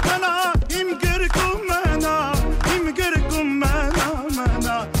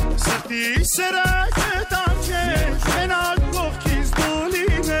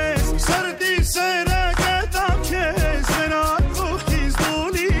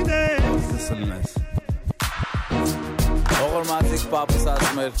Mazik Papas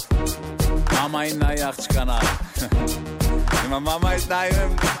Asmer Mama inna yacht kanal Ima mama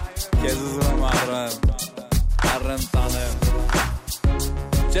itnaim Kezuzum arren tanem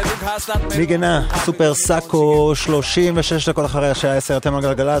מגנה, סופר סאקו, 36 דקות אחרי השעה 10, אתם על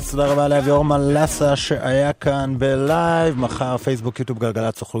גלגלץ. תודה רבה לאביאור מלסה שהיה כאן בלייב. מחר פייסבוק, יוטיוב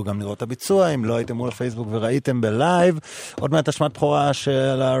גלגלץ, תוכלו גם לראות את הביצוע אם לא הייתם מול הפייסבוק וראיתם בלייב. עוד מעט השמעת בכורה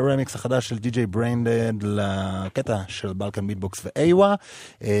של הרמיקס החדש של די.ג'יי בריינדד לקטע של בלקן ביטבוקס ואיווה.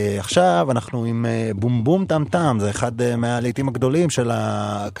 עכשיו אנחנו עם בום בום טם טם, זה אחד מהלעיתים הגדולים של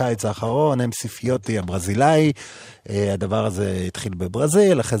הקיץ האחרון, MC פיוטי הברזילאי. הדבר הזה התחיל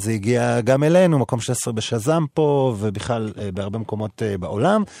בברזיל, אחרי זה הגיע גם אלינו, מקום 16 בשזם פה, ובכלל בהרבה מקומות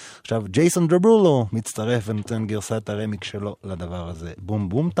בעולם. עכשיו ג'ייסון דרולו מצטרף ונותן גרסת הרמיק שלו לדבר הזה. בום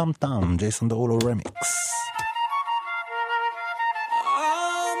בום טם טם, ג'ייסון דרולו רמיקס.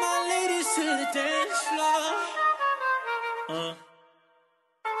 All my ladies to the dance floor.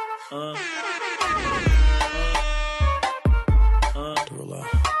 Derulo,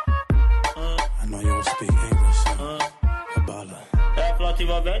 I know you don't speak English, so abala. É flauta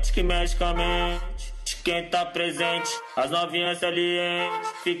envolvente que mexe com a mente. Quem tá presente, as novinhas salientes.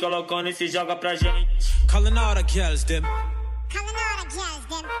 Fica loucona e se joga pra gente. Calling all the girls, them.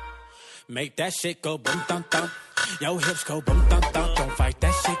 Make that shit go boom dum dum. Yo hips go boom dum dum. Don't fight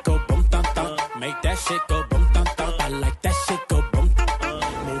that shit go boom dum dum. Make that shit go boom dum dum. I like that shit go boom.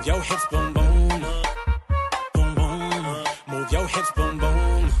 Move your hips boom boom. Boom boom. Move your hips boom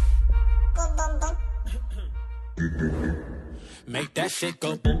boom. Make that shit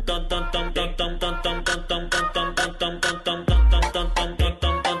go boom dum dum dum dum dum dum dum dum dum dum dum dum dum dum dum dum dum dum.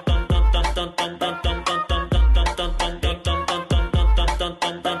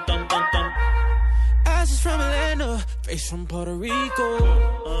 Face from Puerto Rico,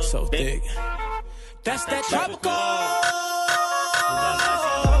 so thick. That's that tropical.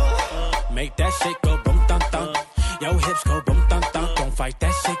 Make that shit go boom dum dum. Yo hips go boom dum dum. Don't fight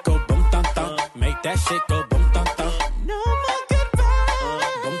that shit go boom dum dum. Make that shit go boom dum dum. No more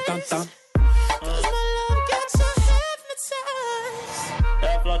goodbye. Boom dum dum. Cause my love gets so hypnotized.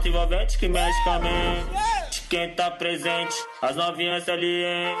 É flauta envolvente que mexe com a mente. Quem tá presente, as novinhas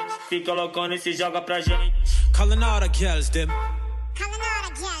salientes. Fica loucona e se joga pra gente. Calling all the girls, them.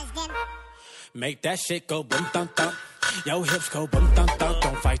 Make that shit go boom dum dum. Yo hips go boom dum dum.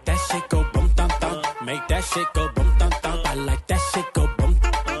 Don't fight that shit go boom dum dum. Make that shit go boom dum dum. I like that shit go boom.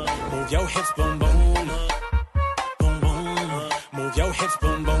 Move your hips boom boom. Boom boom. Move your hips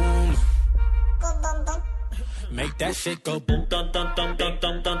boom boom. Make that shit go boom dum dum dum dum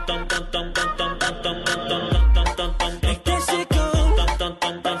dum dum dum dum dum dum dum dum dum dum dum. Make that shit go dum dum dum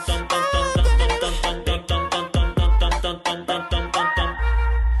dum dum dum dum dum dum dum.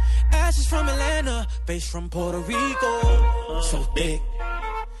 face from Puerto Rico, so thick.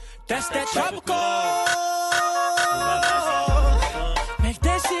 That's that tropical. Make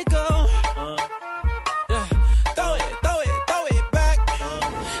that shit go. Yeah, throw it back.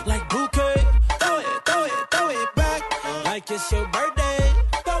 Like bouquet. Throw it back. Like it's your birthday.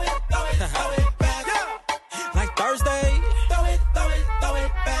 Throw it back. Like Thursday. Throw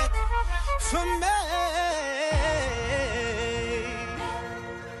it back. For me.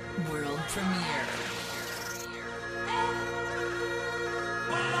 World premiere.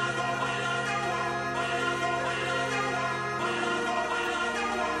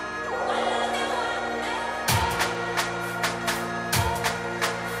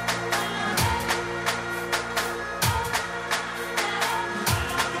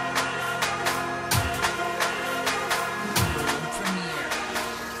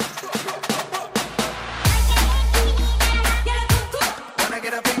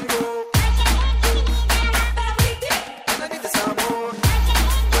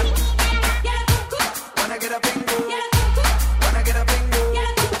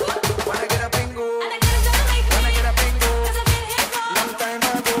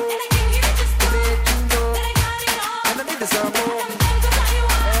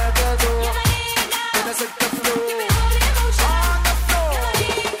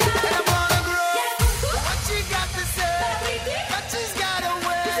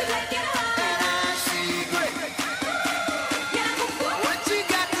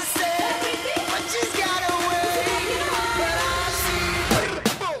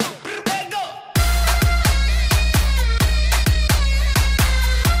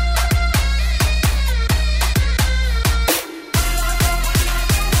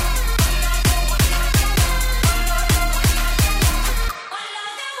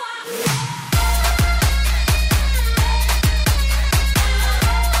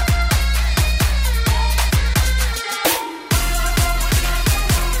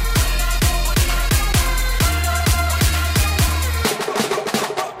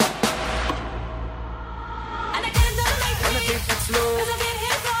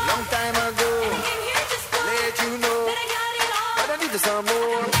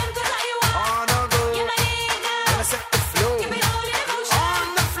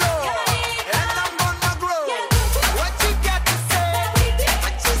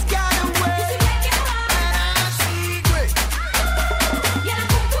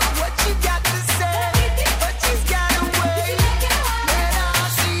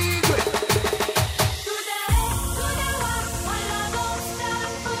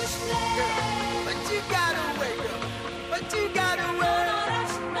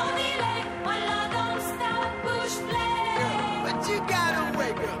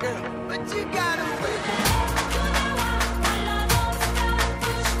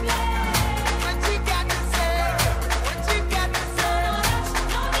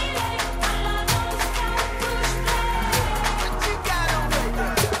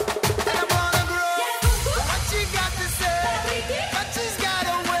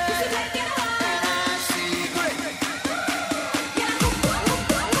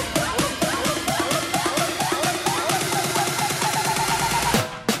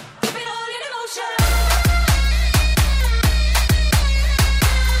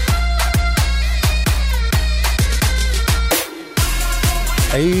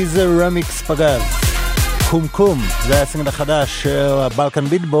 איזה רמיקס פגז. קום קום, זה היה הסינגל החדש של הבלקן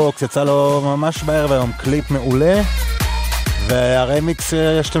ביטבוקס, יצא לו ממש בערב היום, קליפ מעולה. והרמיקס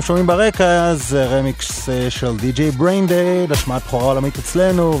שאתם שומעים ברקע זה רמיקס של די.ג'יי בריינדד, השמעת בחורה עולמית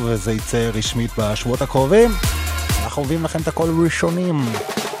אצלנו, וזה יצא רשמית בשבועות הקרובים. אנחנו אוהבים לכם את הכל ראשונים.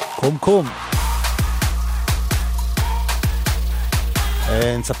 קום קום.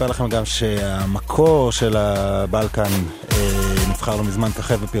 נספר לכם גם שהמקור של הבלקן נבחר לו מזמן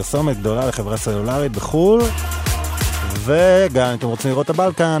ככה בפרסומת גדולה לחברה סלולרית בחול, וגם אם אתם רוצים לראות את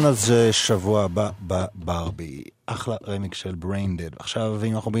הבלקן אז שבוע הבא בברבי, אחלה רמיק של בריינדד. עכשיו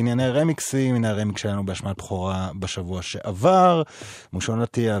אם אנחנו בענייני רמיקסים, הנה הרמיק שלנו באשמת בחורה בשבוע שעבר, מושון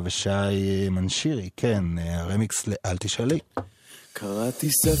עטיה ושי מנשירי, כן, הרמיקס לאל תשאלי. קראתי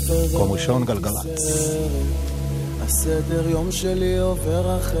ספר קום ראשון גלגלץ, הסדר יום שלי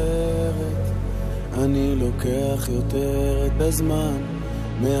עובר אחרת, אני לוקח יותר בזמן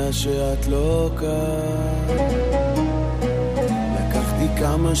מה שאת לא כאן. לקחתי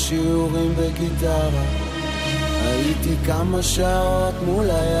כמה שיעורים בגיטרה, הייתי כמה שעות מול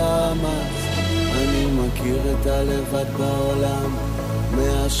הימ"ס, אני מכיר את הלבד בעולם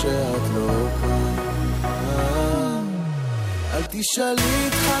מה שאת לא כאן. אל תשאלי,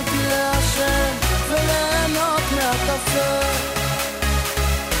 התחלתי לעשן וליהנות מהקפה,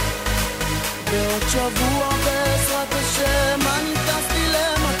 ועוד שבוע בעזרת השם אני טסתי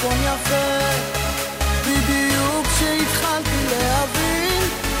למקום יפה, בדיוק כשהתחלתי להבין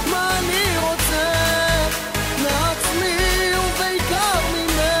מה אני רוצה מעצמי ובעיקר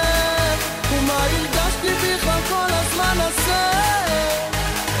ממך, ומה הרגשתי בכלל כל הזמן הזה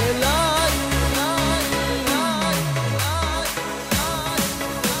אליי.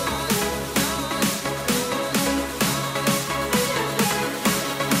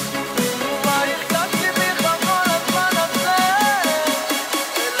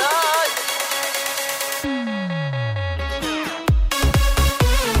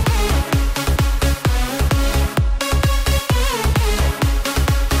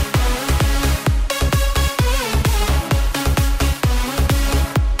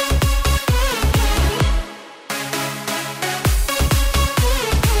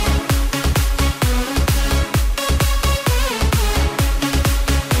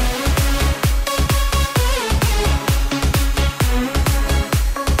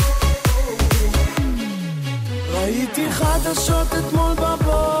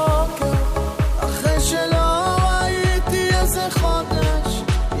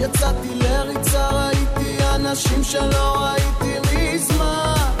 אנשים שלא ראיתי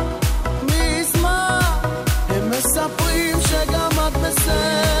מזמן, הם מספרים שגם את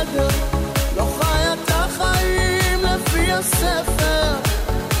בסדר, לא חיה את החיים לפי הספר,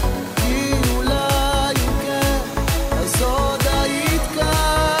 כי אולי כן, אז עוד היית כאן.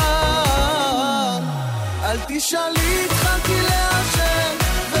 אל תשאלי, התחלתי לעשן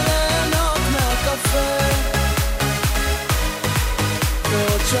וליהנות מהקפה,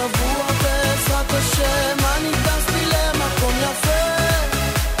 ועוד שבוע בעזרת השם אני טסתי למקום יפה,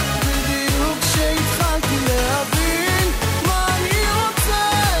 בדיוק כשהתחלתי להבין מה אני רוצה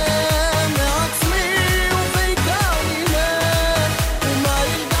מעצמי ובעיקר ממך, ומה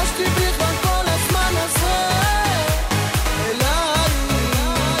הרגשתי בכלל כל הזמן הזה אליי.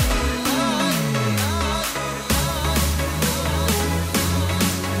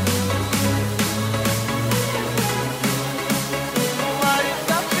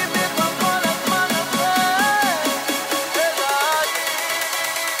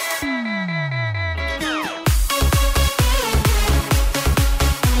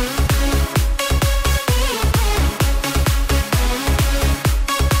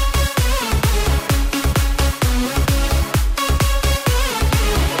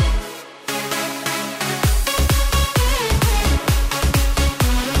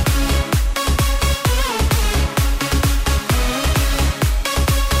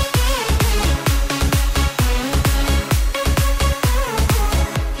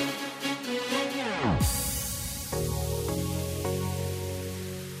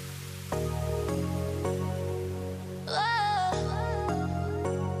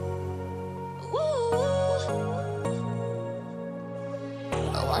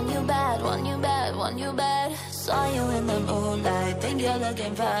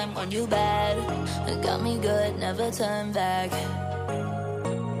 Turn back.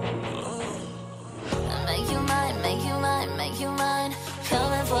 Make you mine, make you mine, make you mine.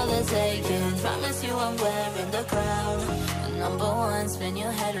 Coming for the taking. Promise you I'm wearing the crown. Number one, spin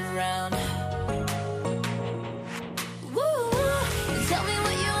your head around. Woo! Tell me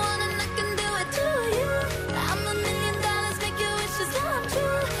what you want and I can do it to you. I'm $1 million, make your wishes come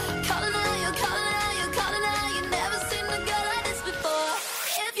true. Calling out, you calling out, you calling out. You never seen a girl like this before.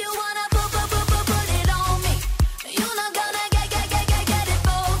 If you wanna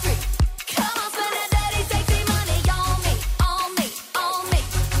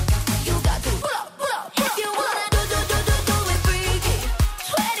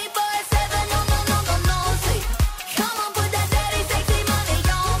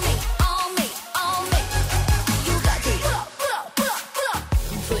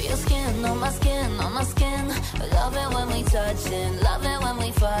love it when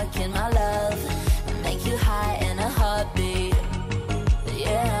we fucking, my love, make you high in a heartbeat,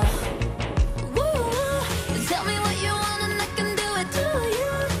 yeah. Woo! Tell me what you want and I can do it to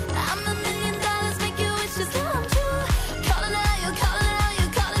you. I'm $1 million, make your wishes come true. Calling out, you calling out, you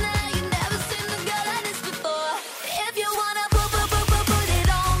calling out. You never seen a girl like this before. If you wanna put it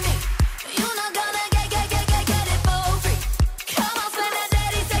on me, you're not gonna get it for free. Come on, spend that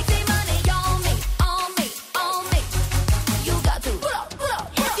dirty, sexy money on me, on me, on me. You got to pull up.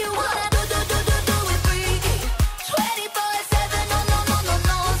 If you wanna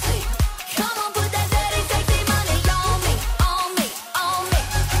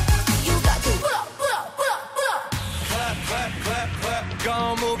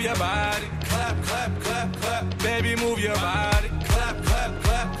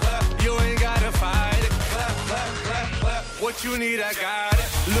what you need, I got it.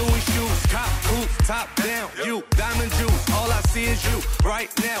 Louis shoes, cop boots, top down, you, diamond juice. All I see is you,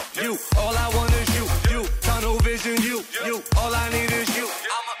 right now, you. All I want is you, you. Tunnel vision, you. All I need is you.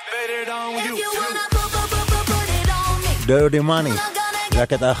 I'ma bet it on you. If you wanna put it on me. Dirty Money. זה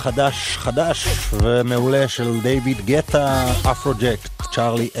הקטע חדש ומעולה של דיוויד גטה, אפרוג'קט,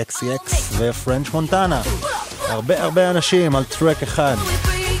 צ'ארלי XCX ופרנץ' מונטנה. הרבה אנשים על טרק אחד,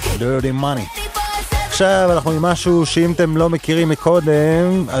 Dirty Money. עכשיו אנחנו עם משהו שאם אתם לא מכירים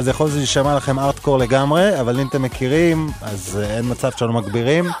מקודם, אז יכול להיות להישמע לכם ארטקור לגמרי, אבל אם אתם מכירים, אז אין מצב שאנו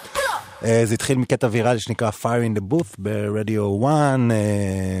מגבירים. זה התחיל מקטע ויראלי שנקרא Fire in the Booth ברדיו 1,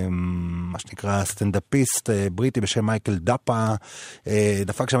 מה שנקרא סטנדאפיסט בריטי בשם מייקל דאפה,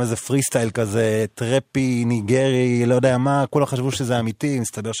 דפק שם איזה פרי סטייל כזה, טרפי, ניגרי, לא יודע מה, כולם חשבו שזה אמיתי,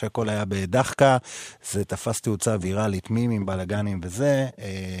 מסתבר שהכל היה בדחקה, זה תפס תאוצה ויראלית, מימים, בלגנים וזה,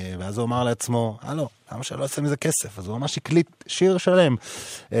 ואז הוא אמר לעצמו, הלו, למה שלא עושה מזה כסף? אז הוא ממש הקליט שיר שלם,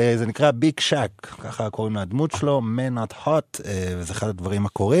 זה נקרא ביג שק, ככה קוראים לדמות שלו, Man Not Hot, וזה אחד הדברים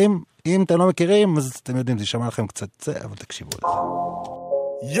הקוראים. אם אתם לא מכירים, אז אתם יודעים, זה יישמע לכם קצת זה, אבל תקשיבו לזה.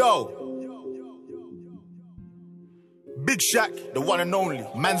 Yo! Big Shaq, the one and only.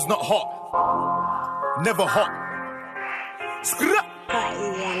 Man's not hot. Never hot. Skra!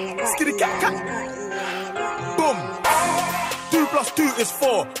 Skitty cat cat. Boom! 2 + 2 is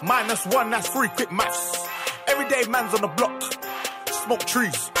 4. -1, that's 3. Quick maths. Everyday man's on the block. Smoke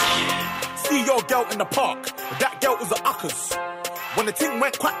trees. See your girl in the park. That girl was a uckers. When the thing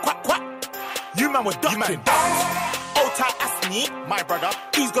went quack, quack, quack, you man were ducking. Hold tight, Asni, my brother,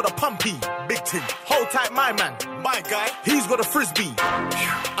 he's got a pumpy, big thing. Hold tight, my man, my guy, he's got a frisbee.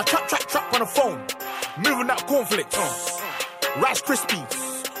 I trap on the phone, moving that cornflakes, Rice Krispies.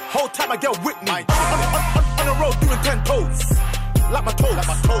 Hold tight, my girl Whitney. On the road doing 10 toes, like my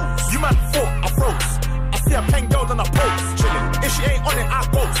toes. You man thought I froze. I see a pen girl on a pose, chilling. If she ain't on it, I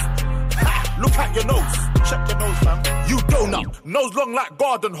ghost. Look at your nose. Check your nose, fam. You donut. Nose long like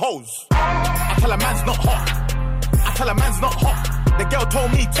garden hose. I tell a man's not hot. I tell a man's not hot. The girl told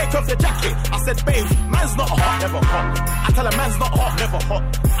me, take off your jacket. I said, babe, man's not hot. Never hot. I tell a man's not hot. Never hot.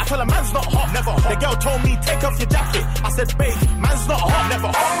 I tell a man's not hot. Never hot. The girl told me, take off your jacket. I said, babe, man's not hot.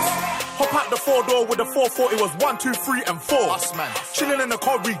 Never hot. Hop out the 4-door with the 440. It was 1, 2, 3, and 4. Us, man. Chilling in the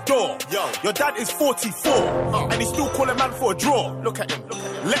corridor. Yo, your dad is 44. And he's still calling man for a draw. Look at him.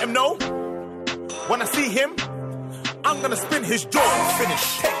 Let him know. When I see him, I'm gonna spin his jaw. Finish.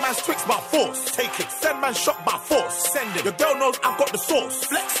 Take man's Twix by force. Take it. Send man shot by force. Send it. Your girl knows I've got the sauce.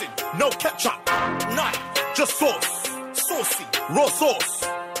 Flexing. No ketchup. None. Just sauce. Saucy. Raw sauce.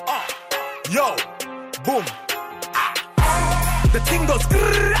 Yo. Boom. The ting goes.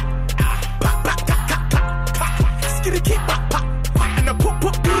 Skitty keep pop pop. And the pop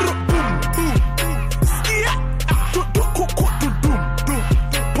pop. Boom boom. Skia.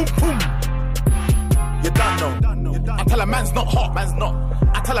 I tell a man's not hot, man's not.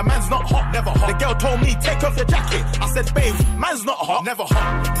 I tell a man's not hot, never hot. The girl told me, take off your jacket. I said, babe, man's not hot, never hot.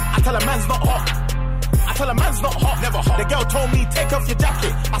 I tell a man's not hot. I tell a man's not hot, never hot. The girl told me, take off your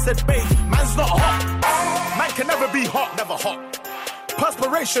jacket. I said, babe, man's not hot. Man can never be hot, never hot.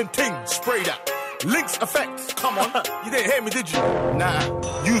 Perspiration ting, spray that. Lynx effect, come on. You didn't hear me, did you? Nah,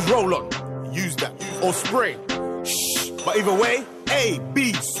 use roll-on, use that. Or spray. Shh, but either way, A, B,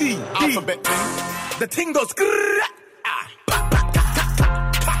 C, D. Alphabet ting. The ting goes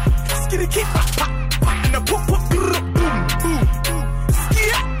skitty keep pop pop and the pop pop boom boom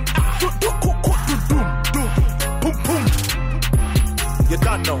skia boom boom. You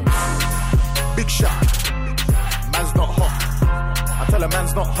done know. Big shot. Man's not hot. I tell a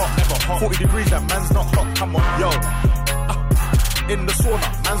man's not hot, never hot. 40 degrees, that man's not hot. Come on, yo. In the sauna,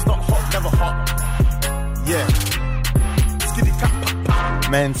 man's not hot, never hot. Yeah. Skitty cap pop.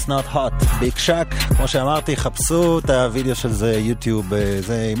 Man's Not Hot, ביג שק, כמו שאמרתי, חפשו את הוידאו של זה, יוטיוב,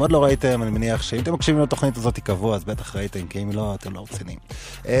 זה, אם עוד לא ראיתם, אני מניח שאם אתם מקשיבים לתוכנית הזאת קבוע, אז בטח ראיתם, כי אם לא, אתם לא רציניים.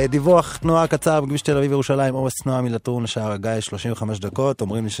 דיווח תנועה קצר בכביש תל אביב ירושלים, עומס תנועה מלטרון לשער הגיא, 35 דקות,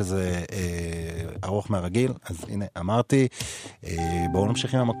 אומרים לי שזה ארוך מהרגיל, אז הנה, אמרתי, בואו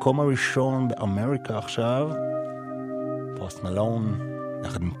נמשיך עם המקום הראשון באמריקה עכשיו, פוסט מלון,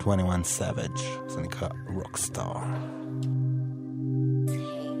 יחד עם 21 סאביג', זה נקרא רוקסטאר.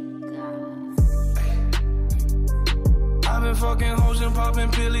 I've been fucking hoes and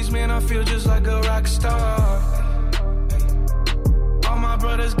popping pillies, man, I feel just like a rock star. All my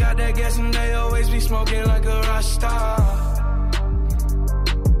brothers got that gas and they always be smoking like a rock star.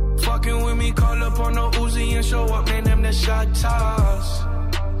 Fucking with me, call up on the Uzi and show up, man, them the shot toss.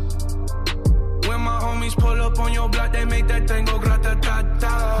 When my homies pull up on your block, they make that thing go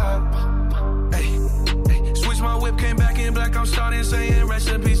grata-ta-ta. Switch my whip, came back in black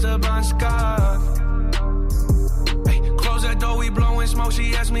Taliban sky. Hey, close that door, we blowing smoke. She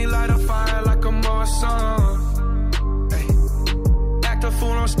asked me light a fire like a Marsan. Hey, act a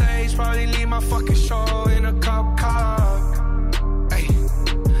fool on stage, probably leave my fucking show in a cop car. Hey,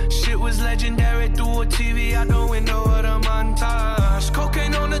 shit was legendary through a TV out the window of the montage.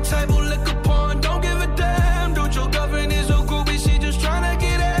 Cocaine on the table, liquor porn, don't give a damn. Dude, your girlfriend is a groupie, she just trying to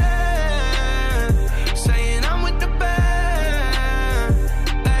get in. Saying I'm with the band.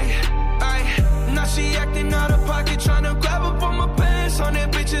 Ay, ay, now she acting out of pocket, trying to grab up on my pants. On their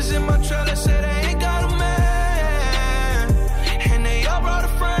bitches in my trailer, say they ain't got a man. And they all brought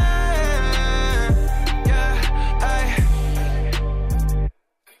a friend. Yeah, ay.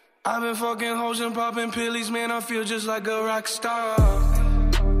 I've been fucking hoes and popping pillies, man, I feel just like a rock star.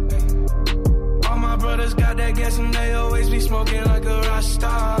 All my brothers got that gas and they always be smoking like a rock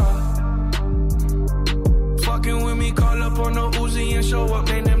star. Fucking with me, call up on the Uzi and show up,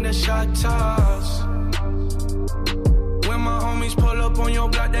 name them the shot toss. When my homies pull up on your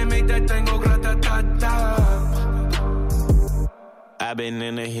block, they make that thing go grata-ta-ta. I've been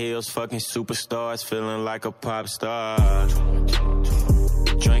in the hills, fucking superstars, feeling like a pop star.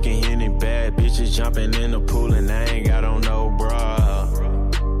 Drinking Henny, bad bitches jumping in the pool and I ain't got on no bra.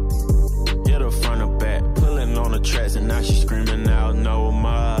 Hit her front or back, pulling on the tracks and now she screaming out no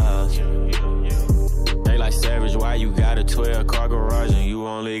more. They like Savage, why you got a 12-car garage and you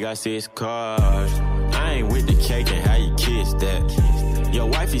only got 6 cars? I ain't with the cake and how you kiss that. Your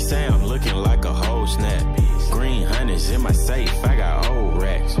wifey say I'm looking like a whole snap. Green hundreds in my safe, I got old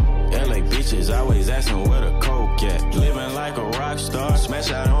racks. LA bitches always asking where the coke at. Living like a rock star, smash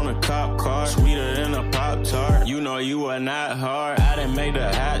out on a cop car, sweeter than a Pop-Tart. You know you are not hard, I didn't make the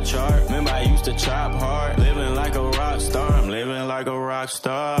hot chart. Remember I used to chop hard. Living like a rock star, I'm living like a rock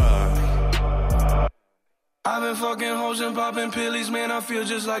star. I've been fucking hoes and popping pillies, man, I feel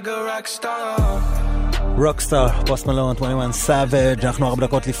just like a rock star. רוקסטאר, פוסט מלון, 21 סאבג'. אנחנו 4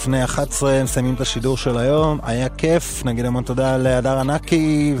 דקות לפני 11, מסיימים את השידור של היום. היה כיף, נגיד המון תודה להדר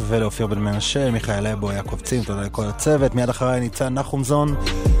ענקי ולאופיר בן מנשה, מיכאל אבו, יעקב צים, תודה לכל הצוות. מיד אחריי ניצן נחומזון,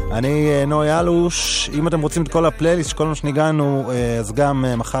 אני נוי אלוש. אם אתם רוצים את כל הפלייליסט שכל מה שניגענו, אז גם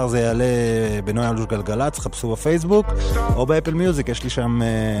מחר זה יעלה בנוי אלוש גלגלץ, חפשו בפייסבוק או באפל מיוזיק, יש לי שם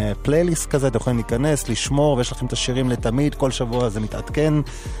פלייליסט כזה, אתם יכולים להיכנס, לשמור, ויש לכם את השירים לתמיד, כל שבוע זה מתעדכן,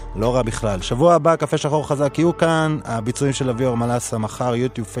 לא רע בכלל. שבוע הבא, קפה שחור חזק יהיו כאן, הביצועים של אביאור מלסה מחר,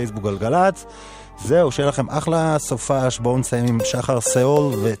 יוטיוב, פייסבוק, גלגלץ. זהו, שיהיה לכם אחלה סופש, בואו נסיים עם שחר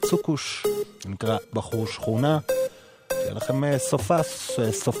סאול וצוקוש, נקרא בחור שכונה. שיהיה לכם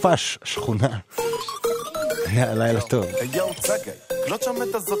סופש שכונה. לילה טוב. יאו צגי, קלוט שם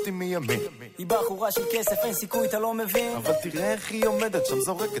את הזאתי מימין. היא בחורה של כסף, אין סיכוי, אתה לא מבין. אבל תראה איך היא עומדת, שם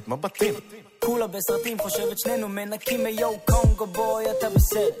זורקת מבטים. כולה בסרטים, חושבת שנינו מנקים. יאו קונגו בוי, אתה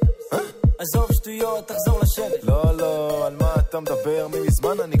בסרט. עזוב שטויות, תחזור לשבת. לא, לא, על מה אתה מדבר?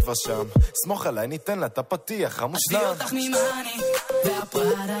 מזמן אני כבר שם. סמוך עליי, ניתן לה את הפתיח המושלם. עזבי אותך ממני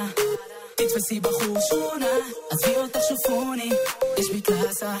והפרדה, תתפסי בחור שונה, עזבי אותך שופוני, יש בי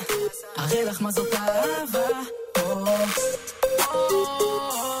קלאסה, הרי לך מה זאת אהבה.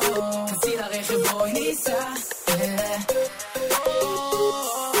 תצאי לרכב בואי ניסע,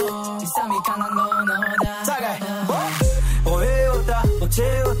 ניסע מכאן אני לא נודע. רואה אותה,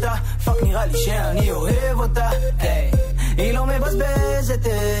 רוצה אותה, פאק נראה לי שאני אוהב אותה. היא לא מבזבזת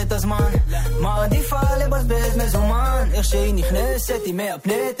את הזמן, מעדיפה לבזבז מזומן. איך שהיא נכנסת היא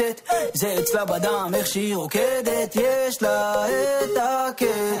מהפנטת, זה אצלה בדם, איך שהיא רוקדת, יש לה את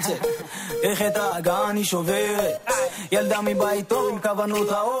הקצב, איך את האגן היא שוברת. ילדה מבית טוב עם כוונות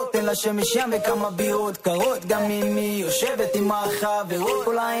רעות, אין לה שמש ים וכמה בירות קרות. גם אם היא יושבת עם החברות,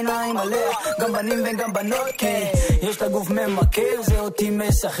 כל העיניים עליה, גם בנים וגם בנות, כי יש לה גוף ממכר, זה אותי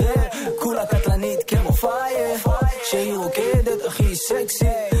מסחרר. כולה קטלנית כמו פייר, שהיא רוקדת הכי סקסי,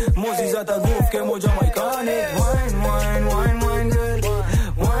 מוזיזת הגוף כמו ג'מייקנית. ויין ויין ויין ויין גרל,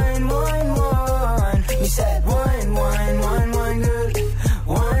 ויין ויין ויין, מי said ויין ויין ויין ויין גרל,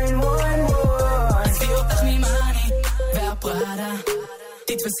 ויין ויין ויין. עזבי אותך ממני והפרדה,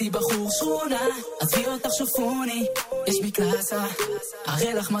 תתפסי בחור שכונה, עזבי אותך שופוני, יש בי קלאסה,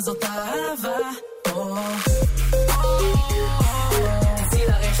 הרי לך מה זאת אהבה. תצאי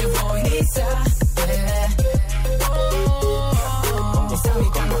לרכב בואי ניסע,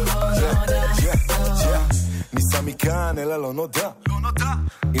 ניסה מכאן אלא לא נודע,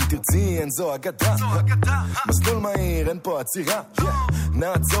 אם תרצי אין זו אגדה, מסלול מהיר אין פה עצירה,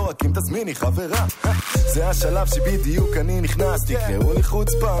 נעצור רק אם תזמיני חברה. זה השלב שבדיוק אני נכנס, תקראו לי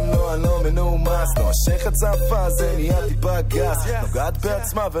חוצפן, לא, אני לא מנומס, נושך את צפה, זה נהיה טיפה גס, נוגעת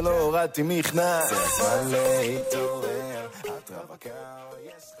בעצמה ולא הורדתי מכנס. זה הזמן להתעורר, את רווקה או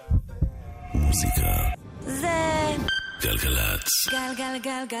יש חבר. מוזיקה זה גלגלצ.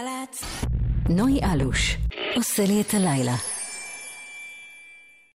 גלגלגלגלצ. נוי אלוש עושה לי את הלילה.